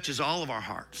 This touches all of our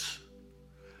hearts.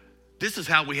 This is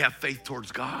how we have faith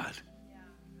towards God.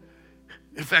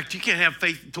 In fact, you can't have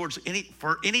faith towards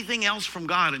for anything else from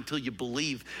God until you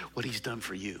believe what he's done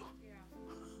for you.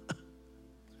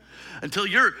 Until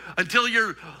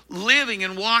you're living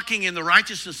and walking in the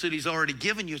righteousness that he's already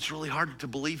given you, it's really hard to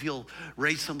believe he'll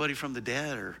raise somebody from the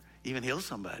dead or even heal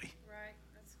somebody. Right,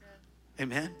 that's good.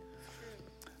 Amen?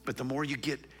 But the more you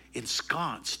get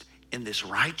ensconced in this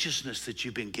righteousness that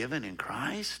you've been given in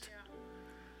Christ,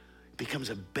 it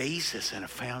becomes a basis and a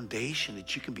foundation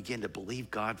that you can begin to believe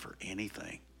God for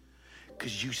anything.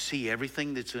 Because you see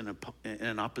everything that's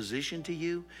in opposition to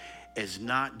you is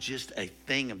not just a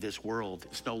thing of this world.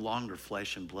 It's no longer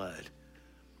flesh and blood.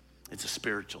 It's a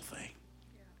spiritual thing.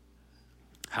 Yeah.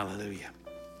 Hallelujah.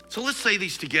 So let's say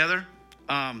these together.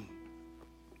 And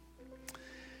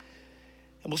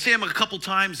we'll say them a couple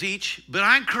times each. But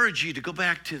I encourage you to go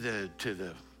back to the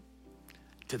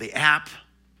app,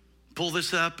 pull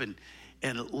this up, and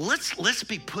let's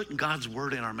be putting God's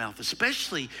word in our mouth,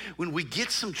 especially when we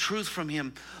get some truth from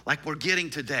him like we're getting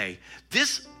today.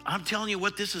 This, I'm telling you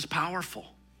what, this is powerful.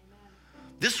 Amen.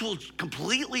 This will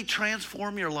completely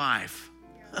transform your life.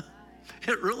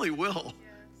 It really will.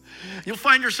 Yes. You'll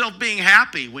find yourself being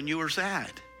happy when you are sad.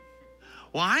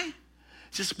 Why?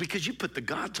 Just because you put the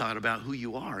God thought about who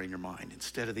you are in your mind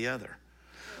instead of the other.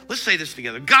 Let's say this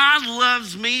together. God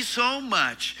loves me so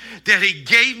much that he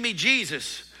gave me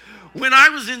Jesus when I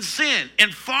was in sin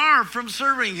and far from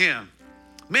serving him.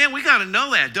 Man, we got to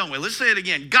know that, don't we? Let's say it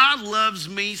again. God loves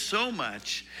me so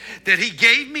much that he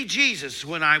gave me Jesus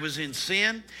when I was in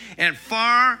sin and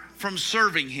far from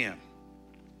serving him.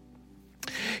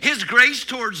 His grace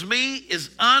towards me is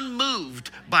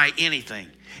unmoved by anything,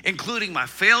 including my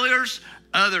failures,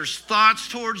 others' thoughts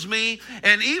towards me,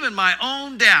 and even my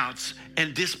own doubts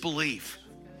and disbelief.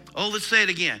 Oh, let's say it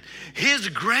again. His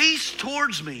grace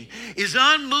towards me is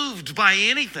unmoved by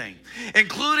anything,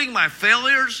 including my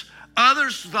failures,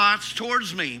 others' thoughts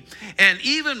towards me, and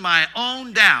even my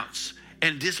own doubts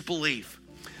and disbelief.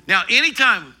 Now,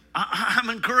 anytime, I'm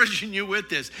encouraging you with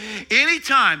this,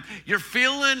 anytime you're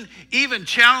feeling even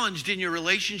challenged in your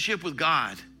relationship with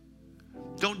God,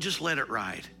 don't just let it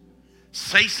ride.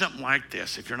 Say something like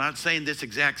this. If you're not saying this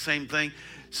exact same thing,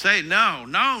 say, no.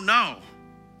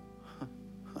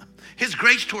 His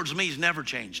grace towards me has never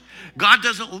changed. God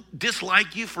doesn't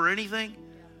dislike you for anything.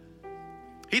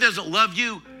 He doesn't love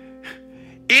you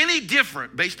any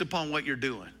different based upon what you're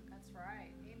doing. That's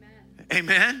right.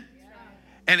 Amen? Yeah.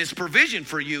 And his provision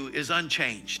for you is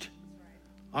unchanged.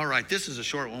 All right, this is a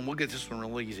short one. We'll get this one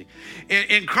real easy.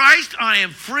 In Christ, I am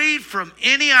freed from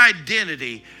any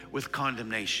identity with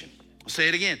condemnation. I'll say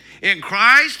it again. In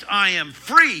Christ, I am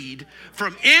freed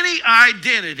from any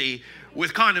identity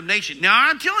with condemnation. Now,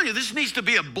 I'm telling you, this needs to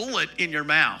be a bullet in your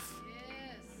mouth.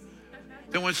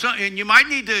 Yes. And you might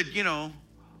need to,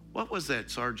 what was that,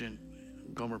 Sergeant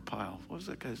Gomer Pyle? What was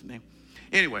that guy's name?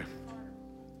 Anyway,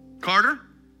 Carter?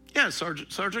 Yeah,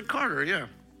 Sergeant Carter, yeah.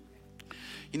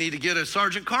 You need to get a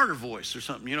Sergeant Carter voice or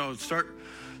something,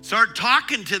 start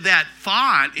talking to that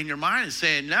thought in your mind and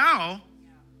saying, no,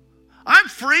 I'm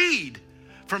freed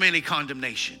from any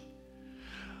condemnation.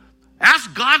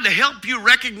 Ask God to help you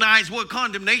recognize what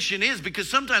condemnation is, because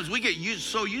sometimes we get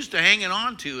so used to hanging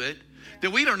on to it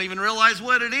that we don't even realize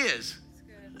what it is.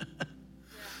 That's good.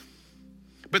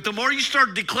 But the more you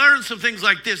start declaring some things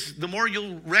like this, the more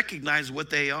you'll recognize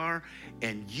what they are,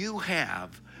 and you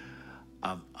have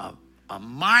a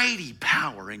mighty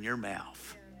power in your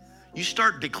mouth. You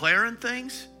start declaring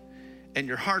things, and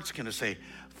your heart's going to say,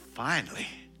 finally,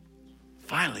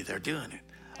 they're doing it.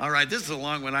 All right, this is a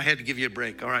long one. I had to give you a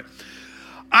break. All right.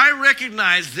 I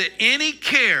recognize that any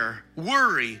care,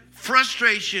 worry,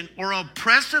 frustration, or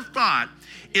oppressive thought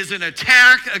is an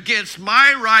attack against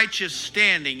my righteous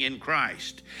standing in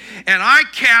Christ. And I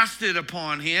cast it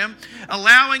upon him,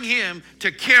 allowing him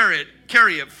to carry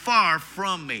it far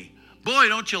from me. Boy,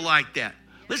 don't you like that?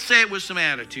 Let's say it with some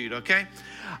attitude, okay?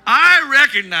 I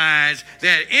recognize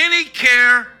that any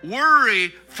care, worry,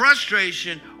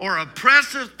 frustration, or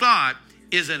oppressive thought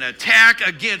is an attack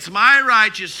against my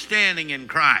righteous standing in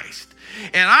Christ.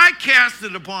 And I cast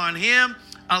it upon him,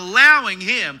 allowing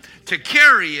him to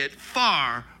carry it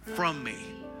far from me.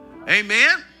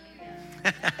 Amen?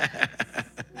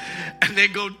 And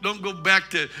then don't go back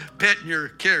to petting your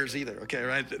cares either, okay,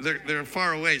 right? They're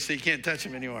far away, so you can't touch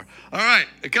them anymore. All right,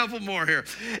 a couple more here.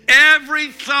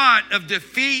 Every thought of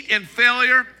defeat and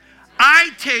failure, I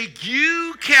take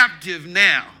you captive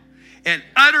now and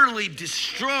utterly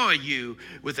destroy you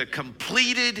with a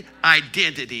completed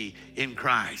identity in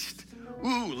Christ.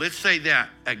 Ooh, let's say that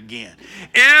again.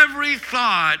 Every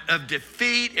thought of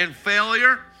defeat and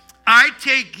failure, I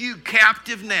take you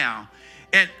captive now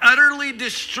and utterly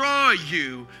destroy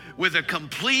you with a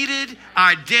completed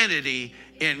identity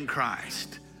in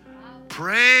Christ.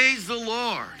 Praise the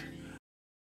Lord.